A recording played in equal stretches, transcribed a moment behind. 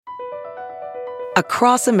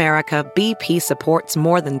Across America, BP supports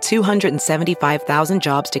more than 275,000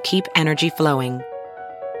 jobs to keep energy flowing.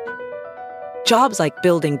 Jobs like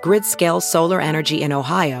building grid-scale solar energy in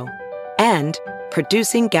Ohio and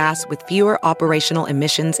producing gas with fewer operational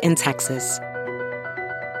emissions in Texas.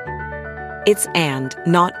 It's and,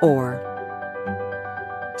 not or.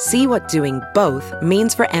 See what doing both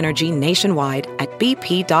means for energy nationwide at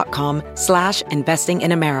bp.com/investing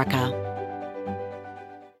in America.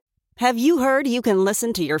 Have you heard you can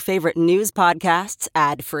listen to your favorite news podcasts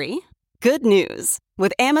ad-free? Good news.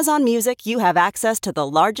 With Amazon Music, you have access to the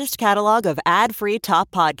largest catalog of ad-free top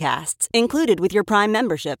podcasts included with your Prime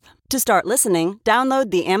membership. To start listening, download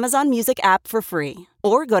the Amazon Music app for free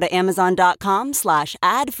or go to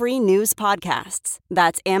amazon.com/ad-free news podcasts.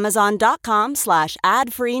 That's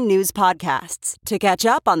amazon.com/ad-free news podcasts to catch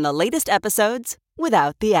up on the latest episodes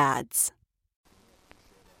without the ads.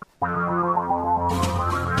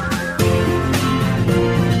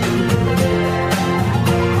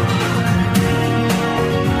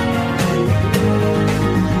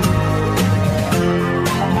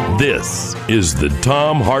 This is the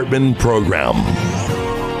Thom Hartmann Program.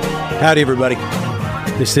 Howdy, everybody.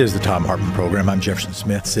 This is the Thom Hartmann Program. I'm Jefferson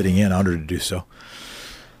Smith, sitting in, honored to do so.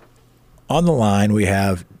 On the line, we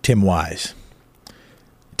have Tim Wise.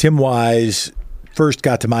 Tim Wise first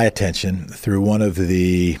got to my attention through one of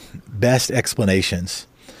the best explanations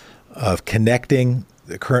of connecting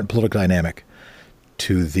the current political dynamic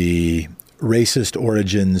to the racist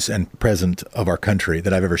origins and present of our country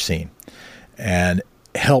that I've ever seen, and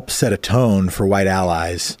help set a tone for white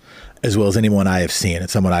allies as well as anyone I have seen.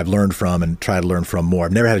 It's someone I've learned from and try to learn from more.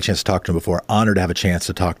 I've never had a chance to talk to him before. Honored to have a chance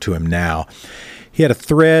to talk to him now. He had a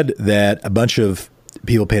thread that a bunch of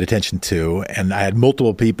people paid attention to, and I had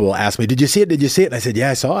multiple people ask me, did you see it? Did you see it? And I said, yeah,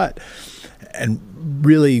 I saw it. And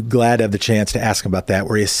really glad to have the chance to ask him about that,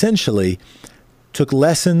 where he essentially took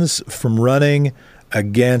lessons from running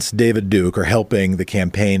against David Duke, or helping the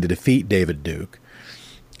campaign to defeat David Duke,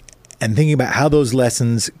 and thinking about how those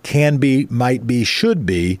lessons can be, might be, should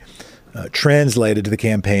be translated to the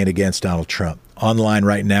campaign against Donald Trump. On the line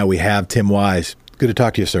right now, we have Tim Wise. Good to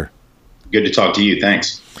talk to you, sir. Good to talk to you.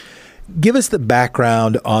 Thanks. Give us the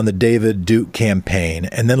background on the David Duke campaign,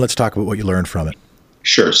 and then let's talk about what you learned from it.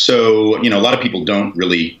 Sure. So, a lot of people don't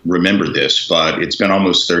really remember this, but it's been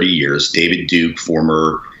almost 30 years. David Duke,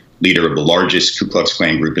 former leader of the largest Ku Klux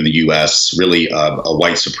Klan group in the U.S., really a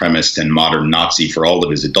white supremacist and modern Nazi for all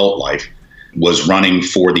of his adult life, was running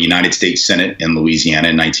for the United States Senate in Louisiana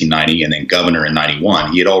in 1990 and then governor in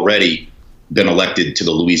 91. He had already been elected to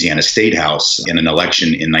the Louisiana State House in an election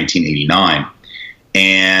in 1989.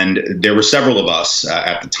 And there were several of us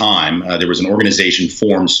at the time. There was an organization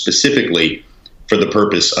formed specifically for the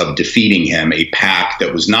purpose of defeating him, a PAC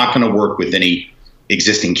that was not going to work with any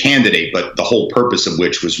existing candidate, but the whole purpose of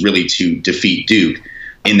which was really to defeat Duke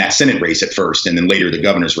in that Senate race at first, and then later the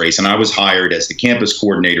governor's race. And I was hired as the campus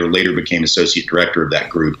coordinator, later became associate director of that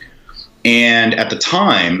group. And at the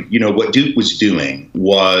time, what Duke was doing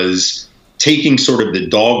was taking sort of the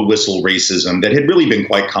dog whistle racism that had really been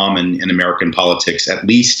quite common in American politics, at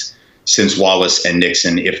least since Wallace and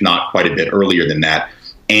Nixon, if not quite a bit earlier than that,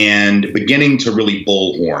 and beginning to really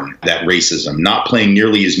bullhorn that racism, not playing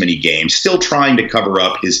nearly as many games, still trying to cover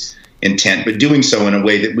up his intent, but doing so in a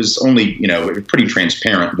way that was only, pretty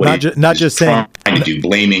transparent. Not just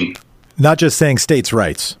saying states'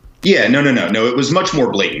 rights. Yeah, no. It was much more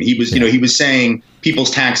blatant. He was, he was saying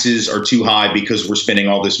people's taxes are too high because we're spending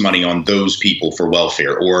all this money on those people for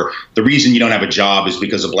welfare, or the reason you don't have a job is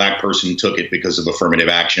because a black person took it because of affirmative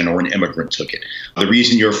action, or an immigrant took it. The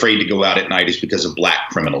reason you're afraid to go out at night is because of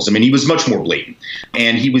black criminals. I mean, he was much more blatant,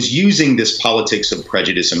 and he was using this politics of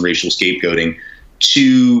prejudice and racial scapegoating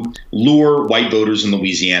to lure white voters in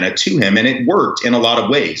Louisiana to him, and it worked in a lot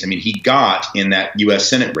of ways. I mean, he got in that U.S.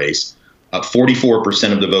 Senate race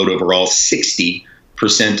 44% of the vote overall, 60%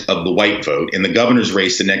 of the white vote. In the governor's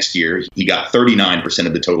race the next year, he got 39%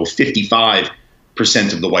 of the total, 55%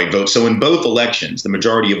 of the white vote. So in both elections, the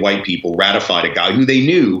majority of white people ratified a guy who they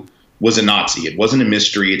knew was a Nazi. It wasn't a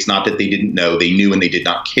mystery. It's not that they didn't know. They knew and they did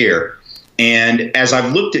not care. And as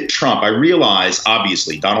I've looked at Trump, I realize,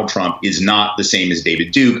 obviously, Donald Trump is not the same as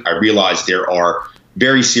David Duke. I realize there are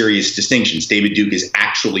very serious distinctions. David Duke is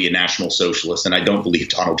actually a National Socialist, and I don't believe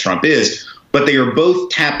Donald Trump is. But they are both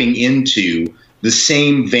tapping into the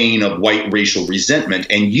same vein of white racial resentment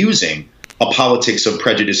and using a politics of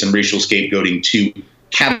prejudice and racial scapegoating to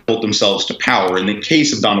catapult themselves to power. In the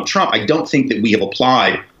case of Donald Trump, I don't think that we have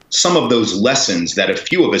applied some of those lessons that a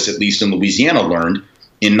few of us, at least in Louisiana, learned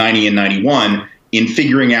in 90 and 91 in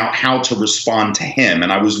figuring out how to respond to him.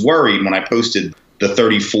 And I was worried when I posted the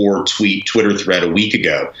 34 tweet Twitter thread a week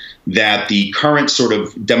ago, that the current sort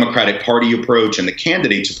of Democratic Party approach and the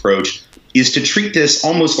candidates' approach is to treat this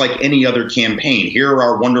almost like any other campaign. Here are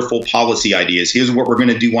our wonderful policy ideas. Here's what we're going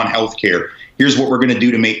to do on healthcare. Here's what we're going to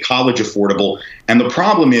do to make college affordable. And the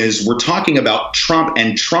problem is we're talking about Trump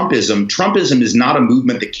and Trumpism. Trumpism is not a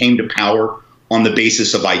movement that came to power on the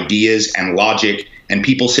basis of ideas and logic and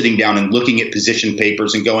people sitting down and looking at position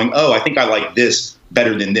papers and going, oh, I think I like this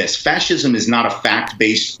better than this. Fascism is not a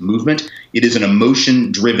fact-based movement. It is an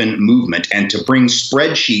emotion-driven movement. And to bring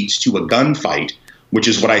spreadsheets to a gunfight, which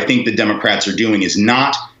is what I think the Democrats are doing, is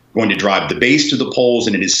not going to drive the base to the polls,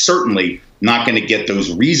 and it is certainly not going to get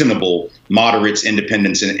those reasonable moderates,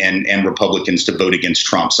 independents, and Republicans to vote against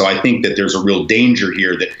Trump. So I think that there's a real danger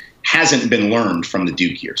here that hasn't been learned from the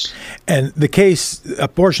Duke years. And a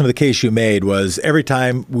portion of the case you made was every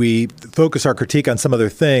time we focus our critique on some other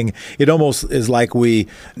thing, it almost is like we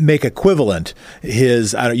make equivalent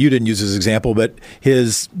you didn't use this example, but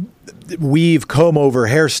his weave comb-over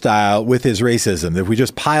hairstyle with his racism. If we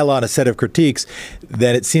just pile on a set of critiques,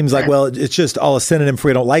 then it seems like, well, it's just all a synonym for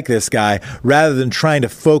we don't like this guy, rather than trying to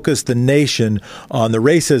focus the nation on the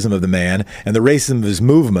racism of the man and the racism of his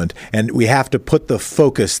movement. And we have to put the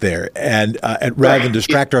focus there and rather than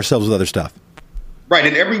distract ourselves with other stuff. Right.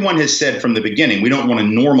 And everyone has said from the beginning, we don't want to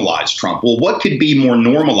normalize Trump. Well, what could be more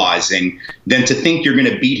normalizing than to think you're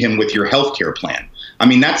going to beat him with your health care plan? I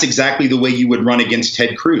mean, that's exactly the way you would run against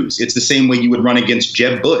Ted Cruz. It's the same way you would run against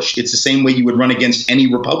Jeb Bush. It's the same way you would run against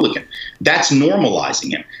any Republican. That's normalizing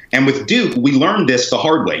him. And with Duke, we learned this the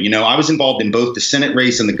hard way. You know, I was involved in both the Senate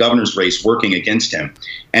race and the governor's race working against him.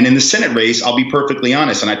 And in the Senate race, I'll be perfectly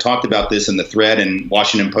honest, and I talked about this in the thread in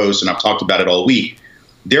Washington Post, and I've talked about it all week.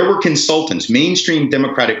 There were consultants, mainstream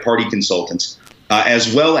Democratic Party consultants,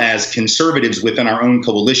 as well as conservatives within our own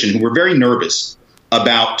coalition who were very nervous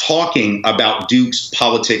about talking about Duke's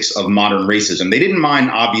politics of modern racism. They didn't mind,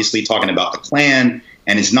 obviously, talking about the Klan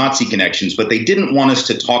and his Nazi connections, but they didn't want us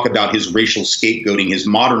to talk about his racial scapegoating, his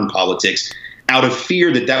modern politics, out of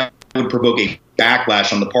fear that that would provoke a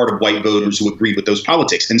backlash on the part of white voters who agreed with those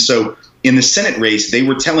politics. And so in the Senate race, they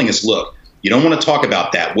were telling us, look, you don't want to talk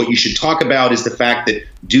about that. What you should talk about is the fact that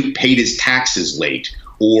Duke paid his taxes late,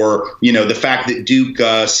 or, you know, the fact that Duke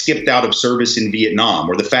skipped out of service in Vietnam,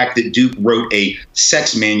 or the fact that Duke wrote a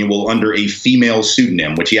sex manual under a female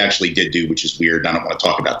pseudonym, which he actually did do, which is weird. I don't want to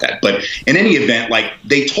talk about that. But in any event, like,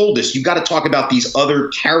 they told us, you got to talk about these other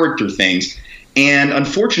character things. And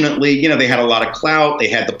unfortunately, you know, they had a lot of clout. They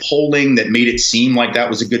had the polling that made it seem like that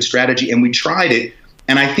was a good strategy. And we tried it.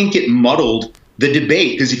 And I think it muddled the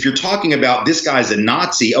debate, because if you're talking about this guy's a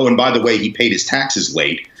Nazi, oh, and by the way, he paid his taxes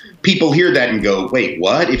late, people hear that and go, wait,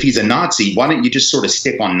 what? If he's a Nazi, why don't you just sort of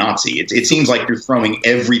stick on Nazi? It seems like you're throwing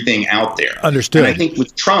everything out there. Understood. And I think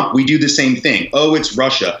with Trump, we do the same thing. Oh, it's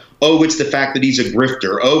Russia. Oh, it's the fact that he's a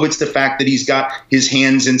grifter. Oh, it's the fact that he's got his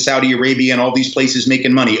hands in Saudi Arabia and all these places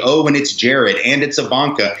making money. Oh, and it's Jared, and it's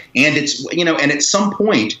Ivanka, and it's, you know, and at some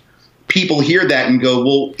point, people hear that and go,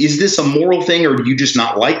 well, is this a moral thing, or do you just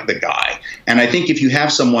not like the guy? And I think if you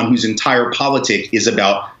have someone whose entire politic is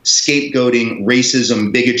about scapegoating,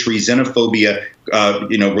 racism, bigotry, xenophobia,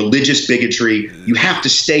 religious bigotry, you have to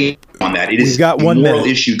stay on that. It is a moral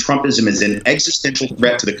issue. Trumpism is an existential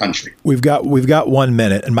threat to the country. We've got 1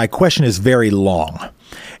 minute, and my question is very long.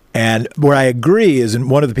 And where I agree is in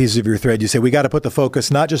one of the pieces of your thread, you say we got to put the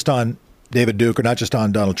focus not just on David Duke or not just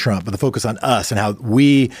on Donald Trump, but the focus on us and how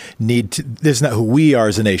we need to, this is not who we are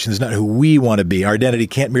as a nation. This is not who we want to be. Our identity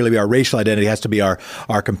can't merely be our racial identity. It has to be our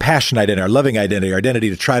compassionate identity, our loving identity, our identity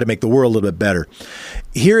to try to make the world a little bit better.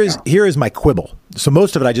 Here is my quibble. So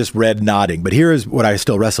most of it I just read nodding, but here is what I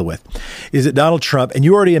still wrestle with, is that Donald Trump, and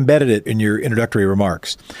you already embedded it in your introductory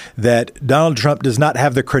remarks, that Donald Trump does not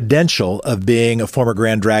have the credential of being a former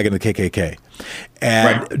Grand Dragon of the KKK.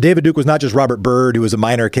 And right. David Duke was not just Robert Byrd, who was a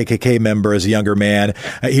minor KKK member as a younger man.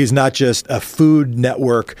 He's not just a Food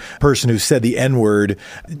Network person who said the N-word.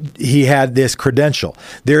 He had this credential.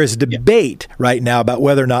 There is a debate right now about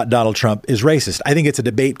whether or not Donald Trump is racist. I think it's a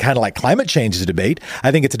debate kind of like climate change is a debate.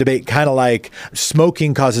 I think it's a debate kind of like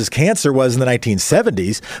smoking causes cancer was in the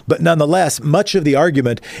 1970s. But nonetheless, much of the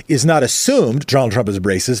argument is not assumed Donald Trump is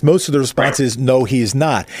racist. Most of the response is no, he's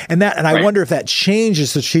not. And I wonder if that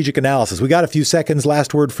changes strategic analysis. We got a few seconds.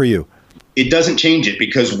 Last word for you. It doesn't change it,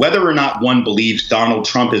 because whether or not one believes Donald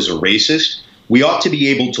Trump is a racist, we ought to be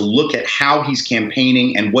able to look at how he's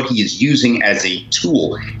campaigning and what he is using as a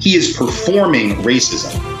tool. He is performing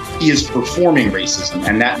racism.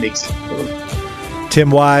 And that makes it important.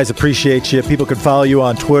 Tim Wise, appreciate you. People can follow you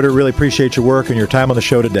on Twitter. Really appreciate your work and your time on the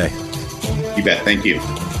show today. You bet. Thank you.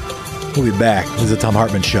 We'll be back. This is the Thom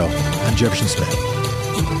Hartmann Show. I'm Jefferson Smith.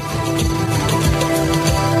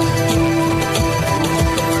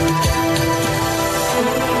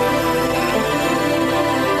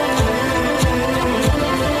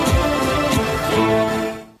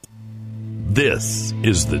 This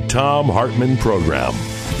is the Thom Hartmann Program.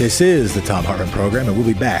 This is the Thom Hartmann Program, and we'll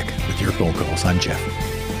be back with your phone calls. I'm Jeff.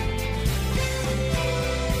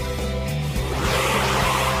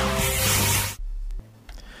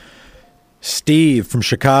 Steve from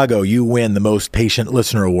Chicago, you win the Most Patient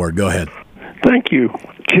Listener Award. Go ahead. Thank you.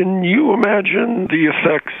 Can you imagine the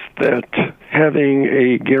effects that having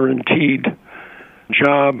a guaranteed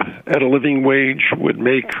job at a living wage would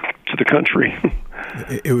make to the country?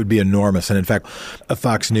 It would be enormous. And in fact, a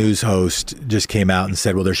Fox News host just came out and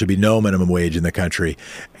said, well, there should be no minimum wage in the country,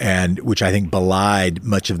 and which I think belied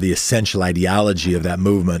much of the essential ideology of that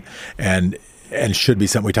movement and should be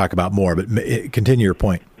something we talk about more. But continue your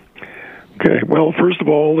point. Okay. Well, first of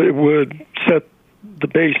all, it would set the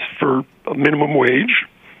base for a minimum wage,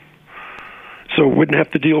 so wouldn't have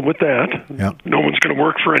to deal with that. Yep. No one's going to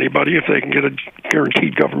work for anybody if they can get a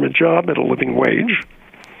guaranteed government job at a living wage.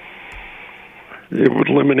 It would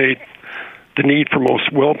eliminate the need for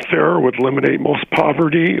most welfare. It would eliminate most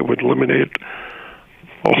poverty. It would eliminate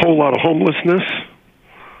a whole lot of homelessness.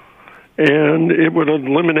 And it would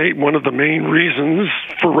eliminate one of the main reasons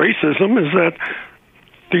for racism is that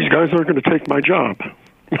these guys aren't going to take my job.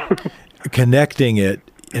 Connecting it,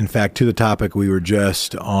 in fact, to the topic we were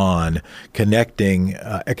just on, connecting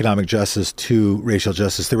economic justice to racial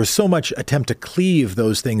justice, there was so much attempt to cleave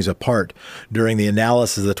those things apart during the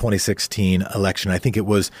analysis of the 2016 election. I think it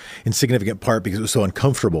was in significant part because it was so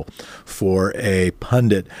uncomfortable for a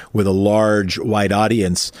pundit with a large white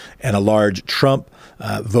audience and a large Trump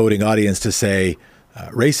voting audience to say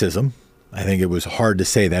racism. I think it was hard to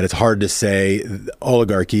say that. It's hard to say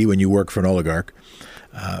oligarchy when you work for an oligarch.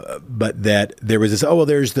 But that there was this,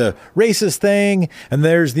 there's the racist thing and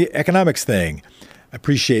there's the economics thing. I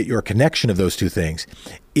appreciate your connection of those two things.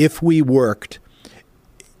 If we worked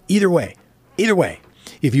either way,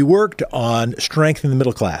 if you worked on strengthening the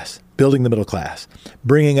middle class, building the middle class,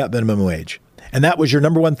 bringing up minimum wage, and that was your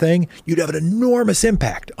number one thing, you'd have an enormous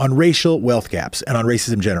impact on racial wealth gaps and on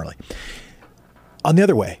racism generally. On the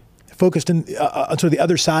other way, focused on sort of the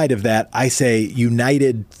other side of that, I say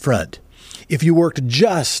united front. If you worked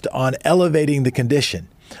just on elevating the condition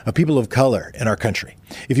of people of color in our country,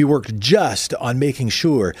 if you worked just on making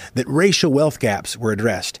sure that racial wealth gaps were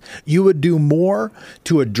addressed, you would do more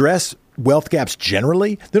to address wealth gaps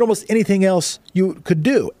generally than almost anything else you could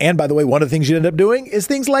do. And by the way, one of the things you end up doing is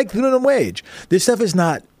things like the minimum wage. This stuff is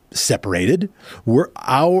not separated.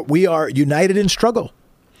 We are united in struggle.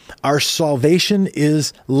 Our salvation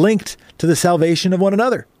is linked to the salvation of one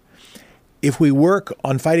another. If we work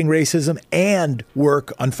on fighting racism and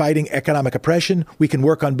work on fighting economic oppression, we can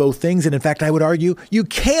work on both things. And in fact, I would argue you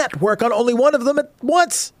can't work on only one of them at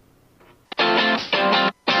once.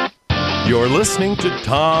 You're listening to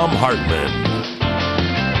Thom Hartmann.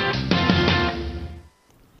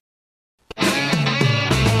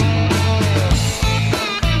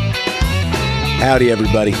 Howdy,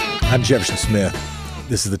 everybody. I'm Jefferson Smith.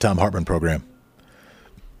 This is the Thom Hartmann Program.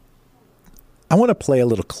 I want to play a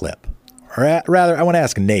little clip. Or rather, I want to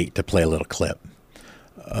ask Nate to play a little clip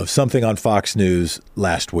of something on Fox News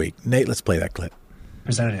last week. Nate, let's play that clip.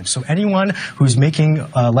 Representatives. So anyone who's making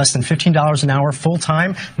less than $15 an hour full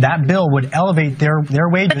time, that bill would elevate their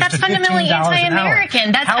wages. But that's to fundamentally $15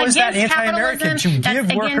 anti-American. That's How is that against anti-American to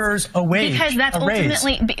give workers a wage? Because that's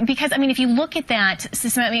ultimately because I mean, if you look at that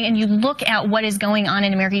system, I mean, and you look at what is going on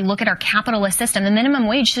in America, you look at our capitalist system. The minimum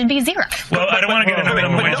wage should be zero. Well, I don't want to get into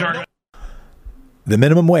minimum wage argument. The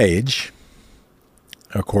minimum wage,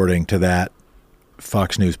 according to that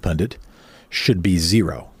Fox News pundit, should be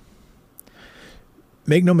zero.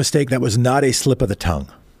 Make no mistake, that was not a slip of the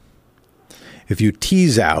tongue. If you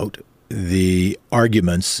tease out the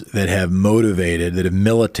arguments that have motivated, that have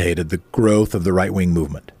militated the growth of the right-wing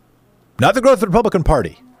movement, not the growth of the Republican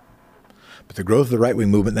Party, but the growth of the right-wing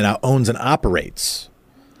movement that now owns and operates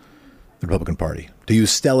the Republican Party, to use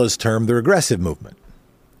Stella's term, the regressive movement,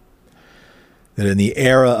 that in the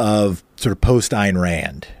era of sort of post-Ayn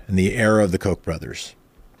Rand, in the era of the Koch brothers,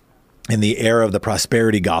 in the era of the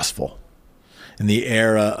prosperity gospel, in the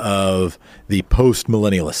era of the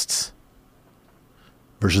post-millennialists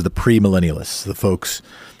versus the pre-millennialists, the folks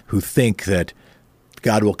who think that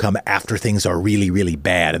God will come after things are really, really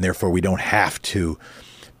bad, and therefore we don't have to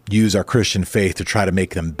use our Christian faith to try to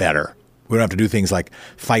make them better. We don't have to do things like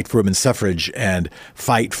fight for women's suffrage and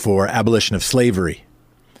fight for abolition of slavery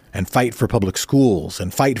and fight for public schools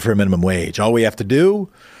and fight for a minimum wage. All we have to do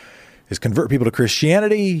is convert people to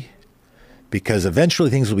Christianity, because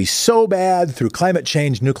eventually things will be so bad through climate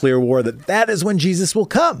change, nuclear war, that is when Jesus will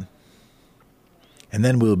come. And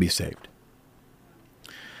then we'll be saved.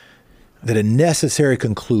 That a necessary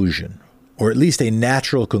conclusion, or at least a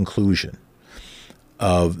natural conclusion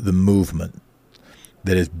of the movement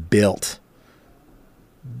that has built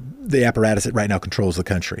the apparatus that right now controls the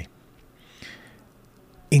country,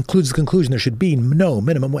 includes the conclusion there should be no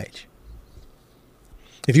minimum wage.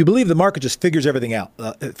 If you believe the market just figures everything out,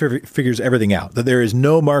 that there is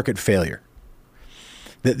no market failure,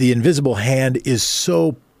 that the invisible hand is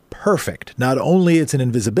so perfect, not only its in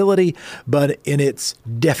invisibility, but in its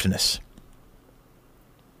deftness,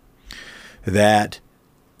 that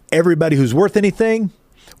everybody who's worth anything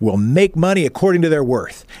will make money according to their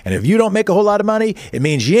worth. And if you don't make a whole lot of money, it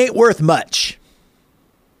means you ain't worth much.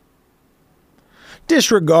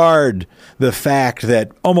 Disregard the fact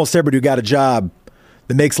that almost everybody who got a job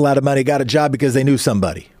that makes a lot of money got a job because they knew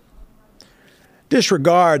somebody.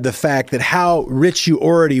 Disregard the fact that how rich you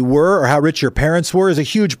already were or how rich your parents were is a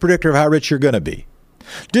huge predictor of how rich you're going to be.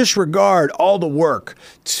 Disregard all the work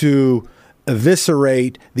to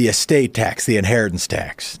eviscerate the estate tax, the inheritance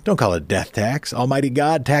tax. Don't call it death tax. Almighty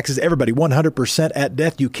God taxes everybody 100% at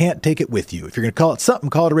death. You can't take it with you. If you're going to call it something,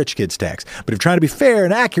 call it a rich kid's tax. But if you're trying to be fair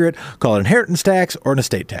and accurate, call it inheritance tax or an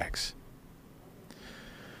estate tax.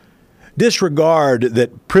 Disregard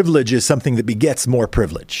that privilege is something that begets more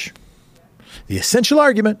privilege. The essential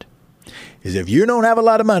argument is if you don't have a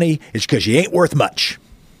lot of money, it's because you ain't worth much.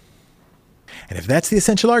 And if that's the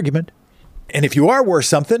essential argument, and if you are worth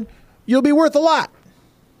something, you'll be worth a lot.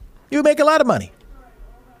 You make a lot of money.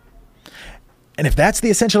 And if that's the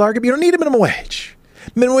essential argument, you don't need a minimum wage.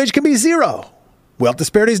 Minimum wage can be zero. Wealth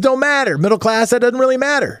disparities don't matter. Middle class, that doesn't really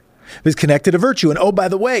matter. It's connected to virtue. And oh, by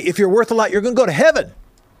the way, if you're worth a lot, you're going to go to heaven.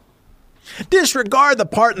 Disregard the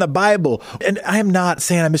part in the Bible. And I am not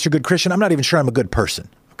saying I'm Mr. Good Christian. I'm not even sure I'm a good person,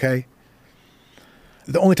 okay?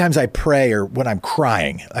 The only times I pray are when I'm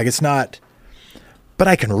crying. Like it's not, but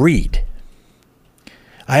I can read.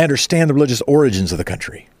 I understand the religious origins of the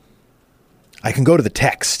country. I can go to the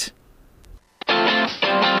text.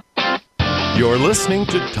 You're listening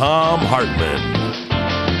to Thom Hartmann.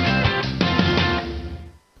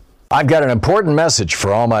 I've got an important message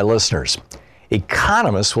for all my listeners.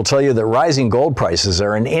 Economists will tell you that rising gold prices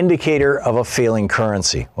are an indicator of a failing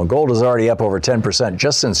currency. Well, gold is already up over 10%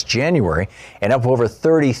 just since January and up over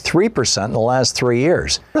 33% in the last 3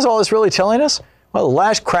 years. What is all this really telling us? Well, the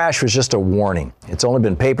last crash was just a warning. It's only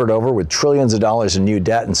been papered over with trillions of dollars in new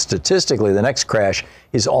debt, and statistically, the next crash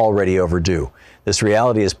is already overdue. This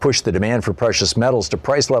reality has pushed the demand for precious metals to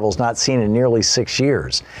price levels not seen in nearly 6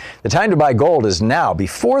 years. The time to buy gold is now,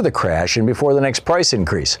 before the crash and before the next price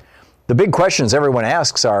increase. The big questions everyone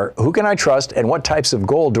asks are, who can I trust and what types of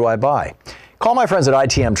gold do I buy? Call my friends at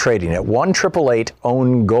ITM Trading at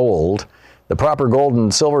 1-888-OWN-GOLD. The proper gold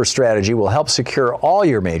and silver strategy will help secure all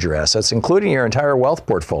your major assets, including your entire wealth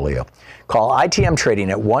portfolio. Call ITM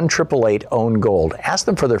Trading at 1-888-OWN-GOLD. Ask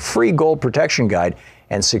them for their free gold protection guide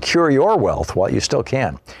and secure your wealth while you still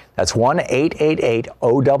can. That's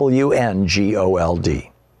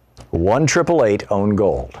 1-888-OWN-GOLD.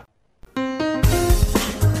 1-888-OWN-GOLD.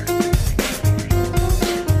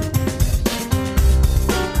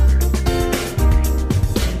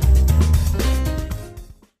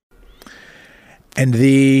 And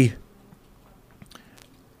the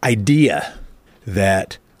idea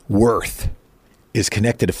that worth is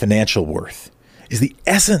connected to financial worth is the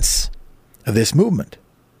essence of this movement.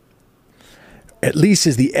 At least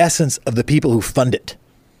is the essence of the people who fund it.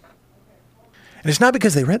 And it's not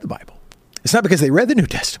because they read the Bible. It's not because they read the New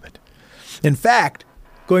Testament. In fact,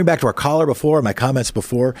 going back to our caller before, my comments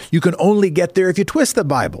before, you can only get there if you twist the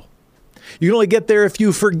Bible. You can only get there if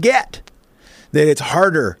you forget that it's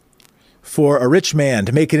harder for a rich man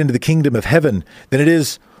to make it into the kingdom of heaven than it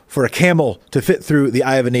is for a camel to fit through the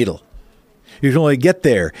eye of a needle. You can only get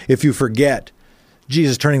there if you forget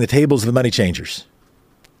Jesus turning the tables of the money changers.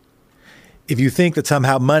 If you think that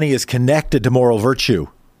somehow money is connected to moral virtue,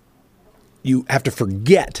 you have to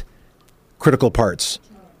forget critical parts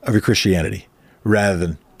of your Christianity rather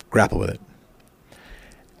than grapple with it.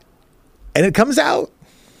 And it comes out.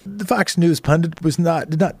 The Fox News pundit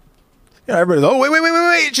did not. Everybody's, oh,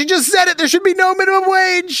 wait. She just said it. There should be no minimum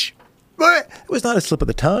wage. It was not a slip of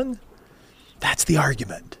the tongue. That's the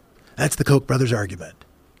argument. That's the Koch brothers argument.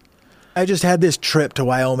 I just had this trip to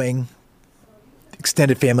Wyoming.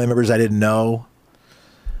 Extended family members I didn't know.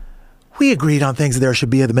 We agreed on things that there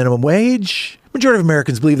should be the minimum wage. Majority of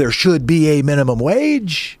Americans believe there should be a minimum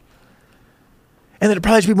wage. And that it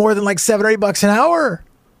probably should be more than like $7 or $8 an hour.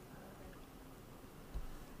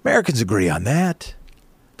 Americans agree on that.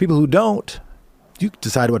 People who don't, you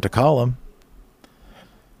decide what to call them.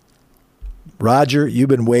 Roger, you've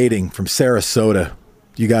been waiting from Sarasota.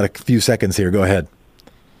 You got a few seconds here. Go ahead.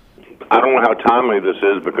 I don't know how timely this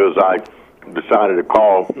is because I decided to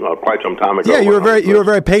call quite some time ago. Yeah, you were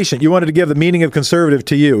very patient. You wanted to give the meaning of conservative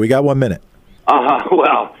to you. We got 1 minute.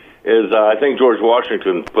 Well, I think George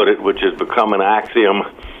Washington put it, which has become an axiom,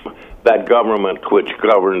 that government which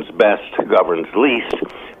governs best governs least.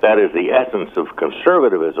 That is the essence of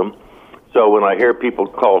conservatism. So when I hear people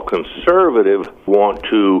called conservative want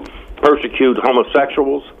to persecute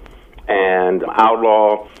homosexuals and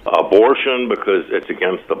outlaw abortion because it's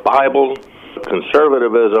against the Bible,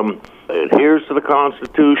 conservatism adheres to the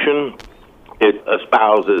Constitution. It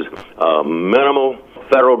espouses minimal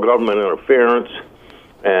federal government interference.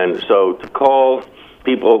 And so to call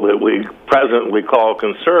people that we presently call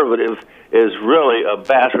conservative is really a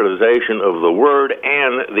bastardization of the word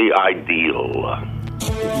and the ideal.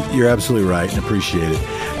 You're absolutely right and appreciate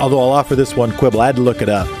it. Although I'll offer this one quibble. I had to look it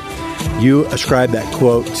up. You ascribe that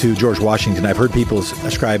quote to George Washington. I've heard people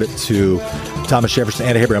ascribe it to Thomas Jefferson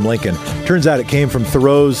and Abraham Lincoln. Turns out it came from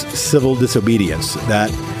Thoreau's Civil Disobedience, that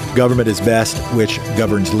government is best, which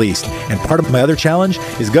governs least. And part of my other challenge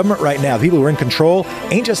is government right now, the people who are in control,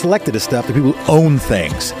 ain't just elected to stuff, the people who own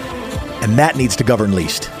things. And that needs to govern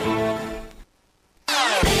least.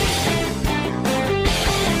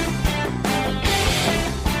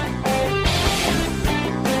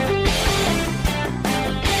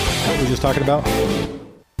 What were we just talking about?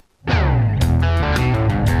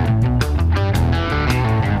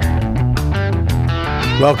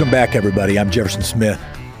 Welcome back, everybody. I'm Jefferson Smith.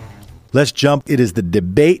 Let's jump. It is the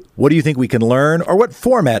debate. What do you think we can learn, or what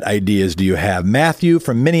format ideas do you have? Matthew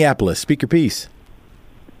from Minneapolis, speak your piece.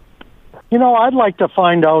 You know, I'd like to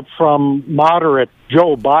find out from moderate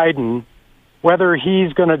Joe Biden whether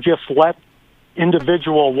he's going to just let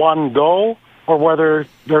individual one go, or whether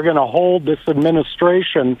they're going to hold this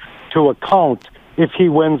administration to account if he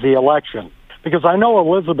wins the election. Because I know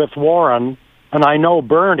Elizabeth Warren, and I know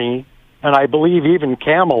Bernie, and I believe even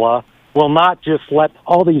Kamala will not just let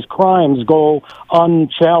all these crimes go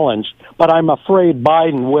unchallenged. But I'm afraid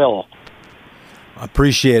Biden will.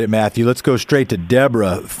 Appreciate it, Matthew. Let's go straight to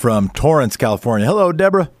Deborah from Torrance, California. Hello,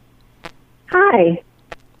 Deborah. Hi.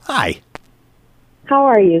 Hi. How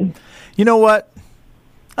are you? You know what?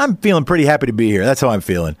 I'm feeling pretty happy to be here. That's how I'm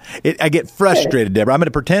feeling. I get frustrated, Deborah. I'm going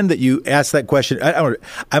to pretend that you asked that question. I'm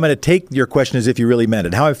going to take your question as if you really meant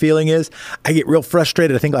it. How I'm feeling is I get real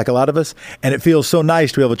frustrated, I think, like a lot of us, and it feels so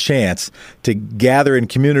nice to have a chance to gather in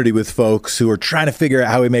community with folks who are trying to figure out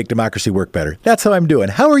how we make democracy work better. That's how I'm doing.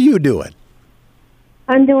 How are you doing?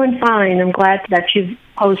 I'm doing fine. I'm glad that you've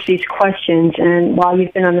posed these questions, and while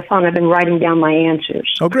you've been on the phone, I've been writing down my answers.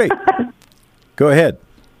 Oh, great. Go ahead.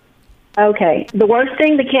 Okay. The worst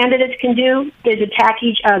thing the candidates can do is attack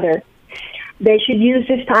each other. They should use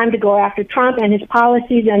this time to go after Trump and his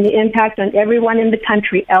policies and the impact on everyone in the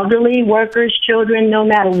country, elderly, workers, children, no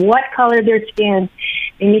matter what color their skin.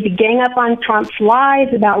 They need to gang up on Trump's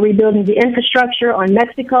lies about rebuilding the infrastructure, on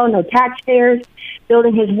Mexico, no taxpayers,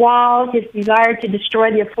 building his walls, his desire to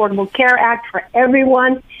destroy the Affordable Care Act for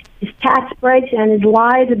everyone, his tax breaks, and his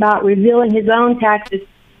lies about revealing his own taxes.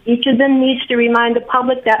 Each of them needs to remind the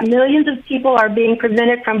public that millions of people are being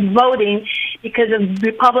prevented from voting because of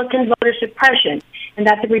Republican voter suppression, and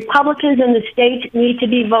that the Republicans in the states need to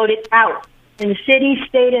be voted out in the city,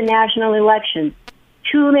 state, and national elections.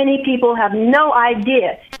 Too many people have no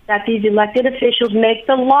idea that these elected officials make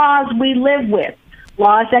the laws we live with,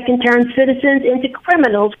 laws that can turn citizens into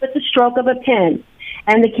criminals with the stroke of a pen,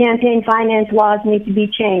 and the campaign finance laws need to be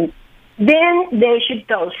changed. Then they should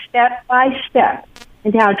go step by step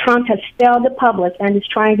into how Trump has failed the public and is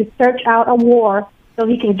trying to search out a war so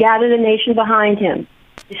he can gather the nation behind him.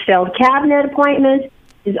 His failed cabinet appointments,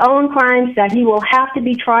 his own crimes that he will have to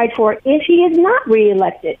be tried for if he is not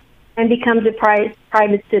reelected and becomes a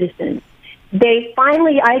private citizen.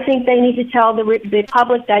 I think they need to tell the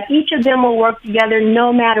public that each of them will work together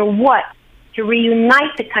no matter what to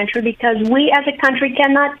reunite the country, because we as a country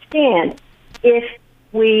cannot stand if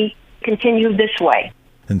we continue this way.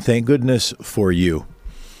 And thank goodness for you.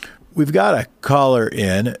 We've got a caller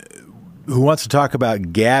in who wants to talk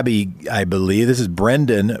about Gabby, I believe. This is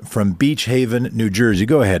Brendan from Beach Haven, New Jersey.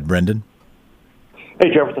 Go ahead, Brendan.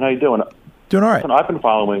 Hey, Jefferson. How you doing? Doing all right. Listen, I've been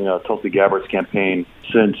following Tulsi Gabbard's campaign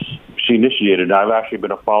since she initiated. I've actually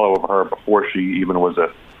been a follower of her before she even was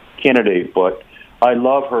a candidate, but I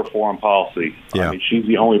love her foreign policy. Yeah. I mean, she's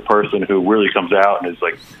the only person who really comes out and is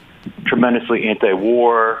like tremendously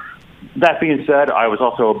anti-war, That being said, I was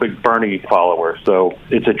also a big Bernie follower, so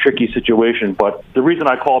it's a tricky situation. But the reason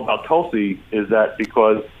I call about Tulsi is that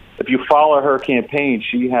because if you follow her campaign,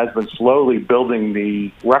 she has been slowly building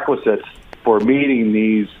the requisites for meeting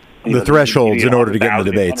these thresholds in order to get in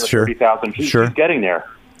the debates. Sure. She's getting there.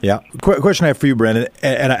 Yeah. Question I have for you, Brendan,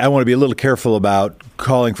 and I want to be a little careful about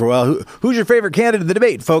calling for, well, who's your favorite candidate in the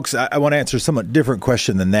debate, folks? I want to answer a somewhat different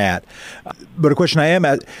question than that. But a question I am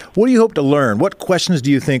at, what do you hope to learn? What questions do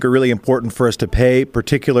you think are really important for us to pay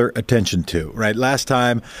particular attention to, right? Last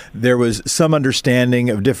time, there was some understanding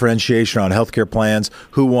of differentiation on healthcare plans,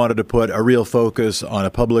 who wanted to put a real focus on a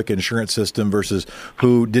public insurance system versus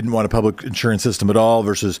who didn't want a public insurance system at all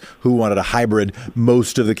versus who wanted a hybrid.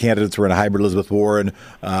 Most of the candidates were in a hybrid. Elizabeth Warren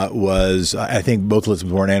I think both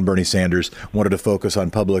Elizabeth Warren and Bernie Sanders wanted to focus on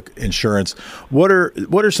public insurance. What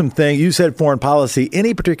are some things, you said foreign policy,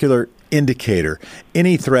 any particular indicator,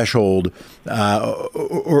 any threshold,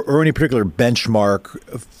 or any particular benchmark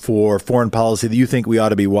for foreign policy that you think we ought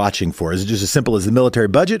to be watching for? Is it just as simple as the military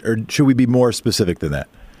budget, or should we be more specific than that?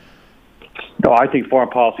 No, I think foreign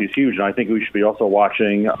policy is huge, and I think we should be also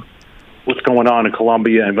watching what's going on in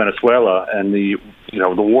Colombia and Venezuela and the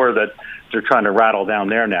war that they're trying to rattle down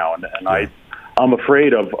there now. And I'm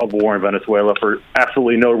afraid of war in Venezuela for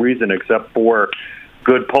absolutely no reason except for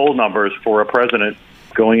good poll numbers for a president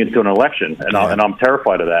going into an election. And I'm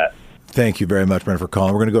terrified of that. Thank you very much, Brendan, for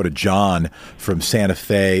calling. We're going to go to John from Santa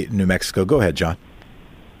Fe, New Mexico. Go ahead, John.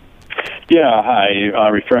 Yeah, hi.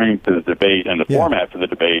 Referring to the debate and the format for the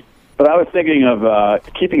debate. But I was thinking of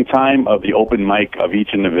keeping time of the open mic of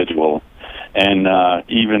each individual, and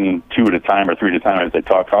even two at a time or three at a time as they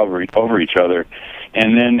talk over each other.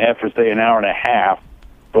 And then after, say, an hour and a half,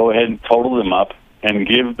 go ahead and total them up and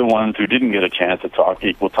give the ones who didn't get a chance to talk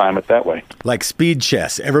equal time it that way. Like speed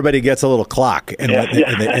chess. Everybody gets a little clock, and they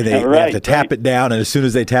have to tap it down, and as soon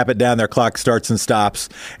as they tap it down, their clock starts and stops,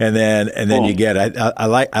 and then you get it. I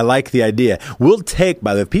like the idea. We'll take,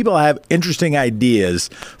 by the way, if people have interesting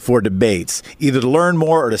ideas for debates, either to learn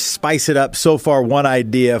more or to spice it up. So far, one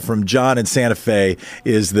idea from John in Santa Fe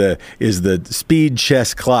is the speed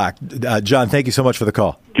chess clock. John, thank you so much for the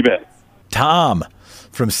call. You bet. Tom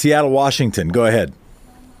from Seattle, Washington. Go ahead.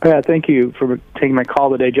 Thank you for taking my call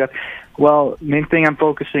today, Jeff. Well, main thing I'm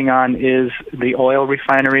focusing on is the oil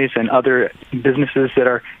refineries and other businesses that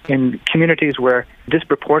are in communities where a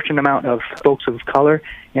disproportionate amount of folks of color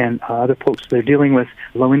and other folks that are dealing with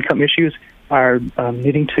low-income issues are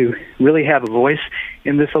needing to really have a voice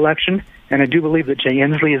in this election. And I do believe that Jay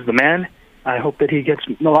Inslee is the man. I hope that he gets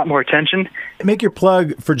a lot more attention. Make your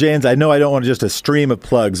plug for James. I know I don't want just a stream of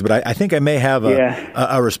plugs, but I think I may have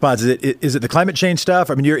a response. Is it the climate change stuff?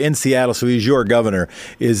 I mean, you're in Seattle, so he's your governor.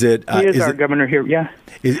 Is it? He is our governor here. Yeah.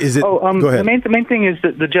 Is it? Go ahead. The main thing is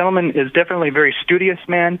that the gentleman is definitely a very studious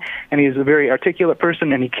man, and he's a very articulate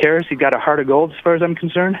person, and he cares. He's got a heart of gold, as far as I'm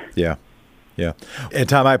concerned. Yeah. And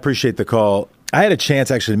Tom, I appreciate the call. I had a chance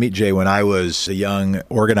actually to meet Jay when I was a young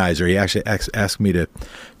organizer. He actually asked me to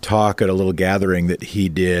talk at a little gathering that he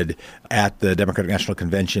did at the Democratic National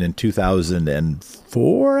Convention in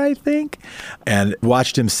 2004, I think, and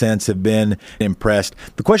watched him since, have been impressed.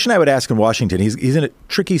 The question I would ask in Washington, he's in a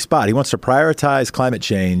tricky spot. He wants to prioritize climate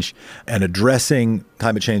change and addressing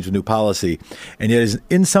climate change with new policy, and yet is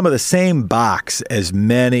in some of the same box as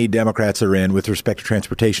many Democrats are in with respect to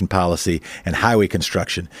transportation policy and highway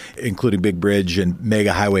construction, including big bridge and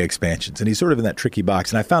mega highway expansions. And he's sort of in that tricky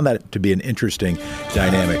box, and I found that to be an interesting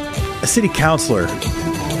dynamic. A city councilor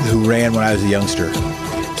who ran when I was a youngster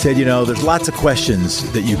said, there's lots of questions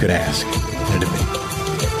that you could ask in a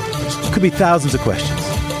debate. There could be thousands of questions.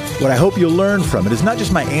 What I hope you'll learn from it is not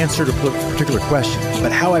just my answer to a particular question,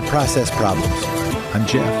 but how I process problems. I'm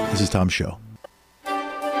Jeff. This is Tom's show.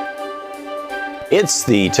 It's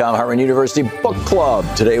the Thom Hartmann University Book Club.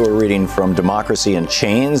 Today we're reading from Democracy in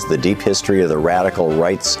Chains, The Deep History of the Radical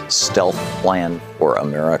Right's Stealth Plan for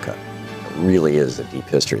America. It really is a deep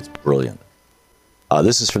history. It's brilliant.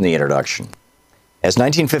 This is from the introduction. As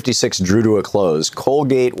 1956 drew to a close,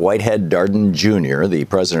 Colgate Whitehead Darden Jr., the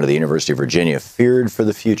president of the University of Virginia, feared for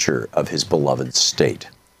the future of his beloved state.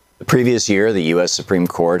 The previous year, the U.S. Supreme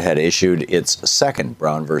Court had issued its second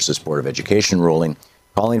Brown versus Board of Education ruling,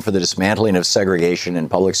 calling for the dismantling of segregation in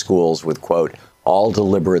public schools with, quote, all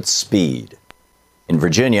deliberate speed. In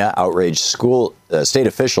Virginia, outraged state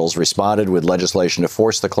officials responded with legislation to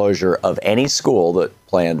force the closure of any school that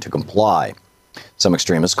planned to comply. Some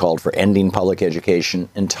extremists called for ending public education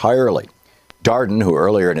entirely. Darden, who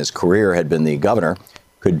earlier in his career had been the governor,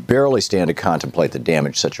 could barely stand to contemplate the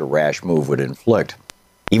damage such a rash move would inflict.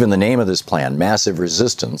 Even the name of this plan, Massive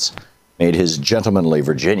Resistance, made his gentlemanly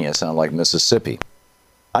Virginia sound like Mississippi.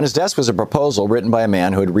 On his desk was a proposal written by a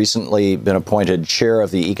man who had recently been appointed chair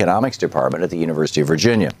of the economics department at the University of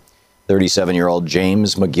Virginia. 37-year-old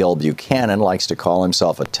James McGill Buchanan likes to call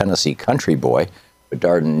himself a Tennessee country boy, but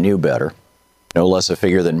Darden knew better. No less a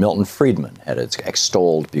figure than Milton Friedman had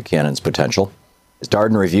extolled Buchanan's potential. As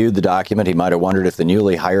Darden reviewed the document, he might have wondered if the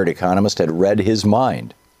newly hired economist had read his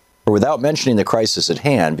mind. For without mentioning the crisis at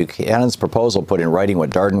hand, Buchanan's proposal put in writing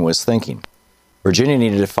what Darden was thinking. Virginia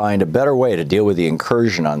needed to find a better way to deal with the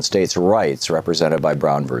incursion on states' rights represented by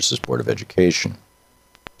Brown versus Board of Education.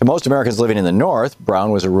 To most Americans living in the North, Brown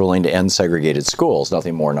was a ruling to end segregated schools,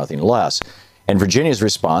 nothing more, nothing less. And Virginia's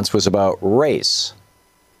response was about race.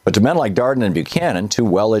 But to men like Darden and Buchanan, two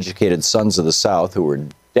well-educated sons of the South who were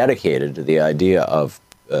dedicated to the idea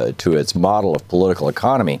to its model of political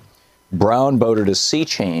economy, Brown voted a sea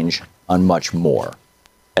change on much more.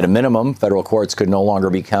 At a minimum, federal courts could no longer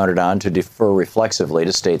be counted on to defer reflexively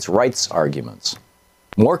to states' rights arguments.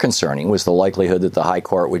 More concerning was the likelihood that the High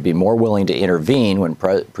Court would be more willing to intervene when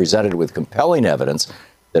presented with compelling evidence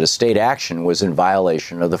that a state action was in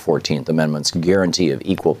violation of the 14th Amendment's guarantee of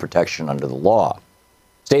equal protection under the law.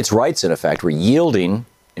 States' rights, in effect, were yielding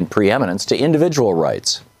in preeminence to individual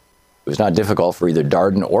rights. It was not difficult for either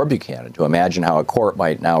Darden or Buchanan to imagine how a court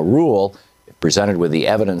might now rule if presented with the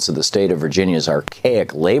evidence of the state of Virginia's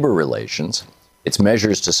archaic labor relations, its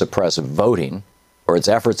measures to suppress voting, or its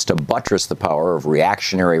efforts to buttress the power of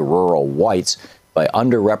reactionary rural whites by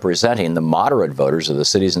underrepresenting the moderate voters of the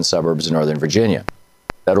cities and suburbs of Northern Virginia.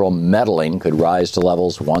 Federal meddling could rise to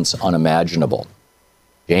levels once unimaginable.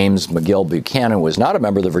 James McGill Buchanan was not a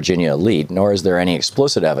member of the Virginia elite, nor is there any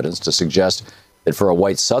explicit evidence to suggest that for a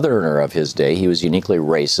white Southerner of his day, he was uniquely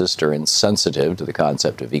racist or insensitive to the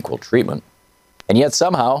concept of equal treatment. And yet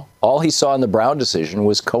somehow, all he saw in the Brown decision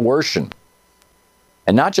was coercion.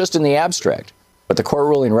 And not just in the abstract, but the court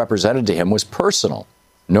ruling represented to him was personal.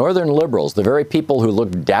 Northern liberals, the very people who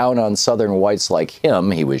looked down on Southern whites like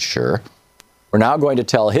him, he was sure, were now going to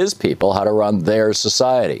tell his people how to run their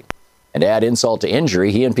society. And to add insult to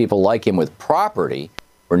injury, he and people like him with property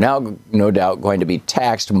were now no doubt going to be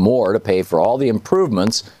taxed more to pay for all the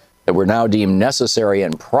improvements that were now deemed necessary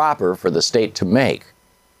and proper for the state to make.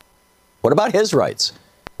 What about his rights?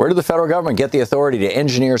 Where did the federal government get the authority to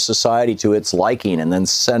engineer society to its liking and then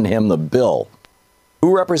send him the bill?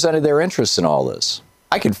 Who represented their interests in all this?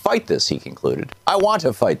 I can fight this, he concluded. I want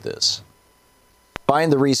to fight this.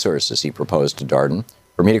 Find the resources, he proposed to Darden,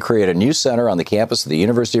 for me to create a new center on the campus of the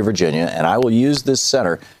University of Virginia, and I will use this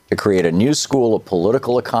center to create a new school of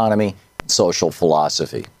political economy and social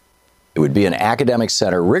philosophy. It would be an academic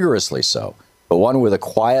center, rigorously so, but one with a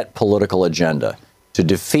quiet political agenda to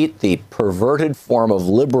defeat the perverted form of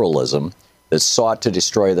liberalism that sought to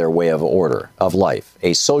destroy their way of life,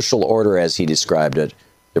 a social order, as he described it,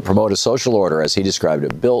 to promote a social order, as he described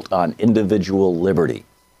it, built on individual liberty,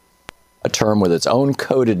 a term with its own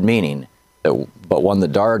coded meaning, but one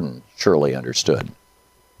that Darden surely understood.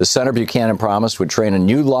 The center, Buchanan promised, would train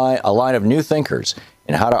a line of new thinkers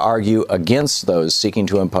in how to argue against those seeking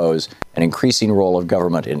to impose an increasing role of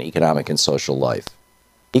government in economic and social life.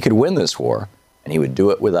 He could win this war, and he would do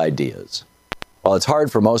it with ideas. While it's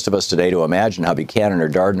hard for most of us today to imagine how Buchanan or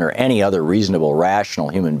Darden or any other reasonable, rational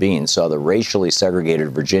human being saw the racially segregated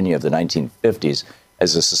Virginia of the 1950s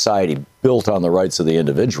as a society built on the rights of the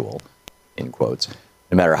individual, in quotes,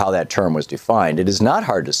 no matter how that term was defined, it is not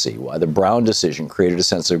hard to see why the Brown decision created a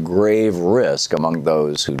sense of grave risk among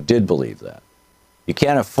those who did believe that.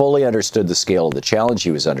 Buchanan fully understood the scale of the challenge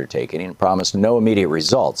he was undertaking and promised no immediate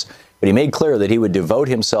results, but he made clear that he would devote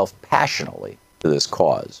himself passionately to this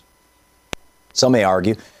cause. Some may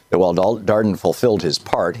argue that while Darden fulfilled his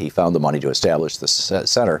part, he found the money to establish the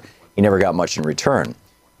center, he never got much in return.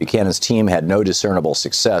 Buchanan's team had no discernible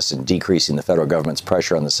success in decreasing the federal government's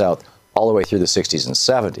pressure on the South all the way through the 60s and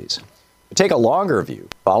 70s. To take a longer view,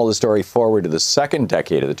 follow the story forward to the second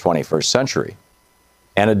decade of the 21st century,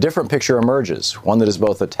 and a different picture emerges, one that is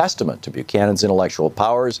both a testament to Buchanan's intellectual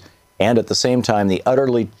powers and at the same time the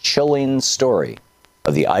utterly chilling story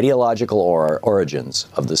of the ideological origins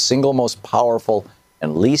of the single most powerful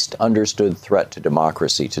and least understood threat to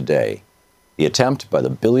democracy today, the attempt by the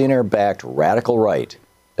billionaire-backed radical right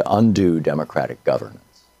to undo democratic governance.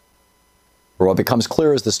 For what becomes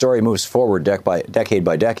clear as the story moves forward decade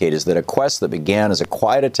by decade is that a quest that began as a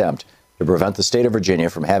quiet attempt to prevent the state of Virginia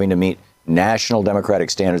from having to meet national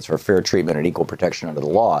democratic standards for fair treatment and equal protection under the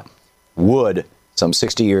law would, some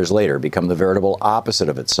 60 years later, become the veritable opposite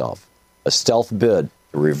of itself, a stealth bid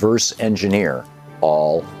to reverse engineer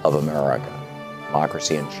all of America.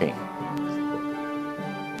 Democracy and change.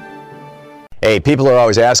 Hey, people are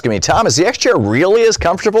always asking me, Tom, is the X chair really as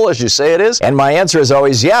comfortable as you say it is? And my answer is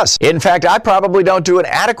always yes. In fact, I probably don't do an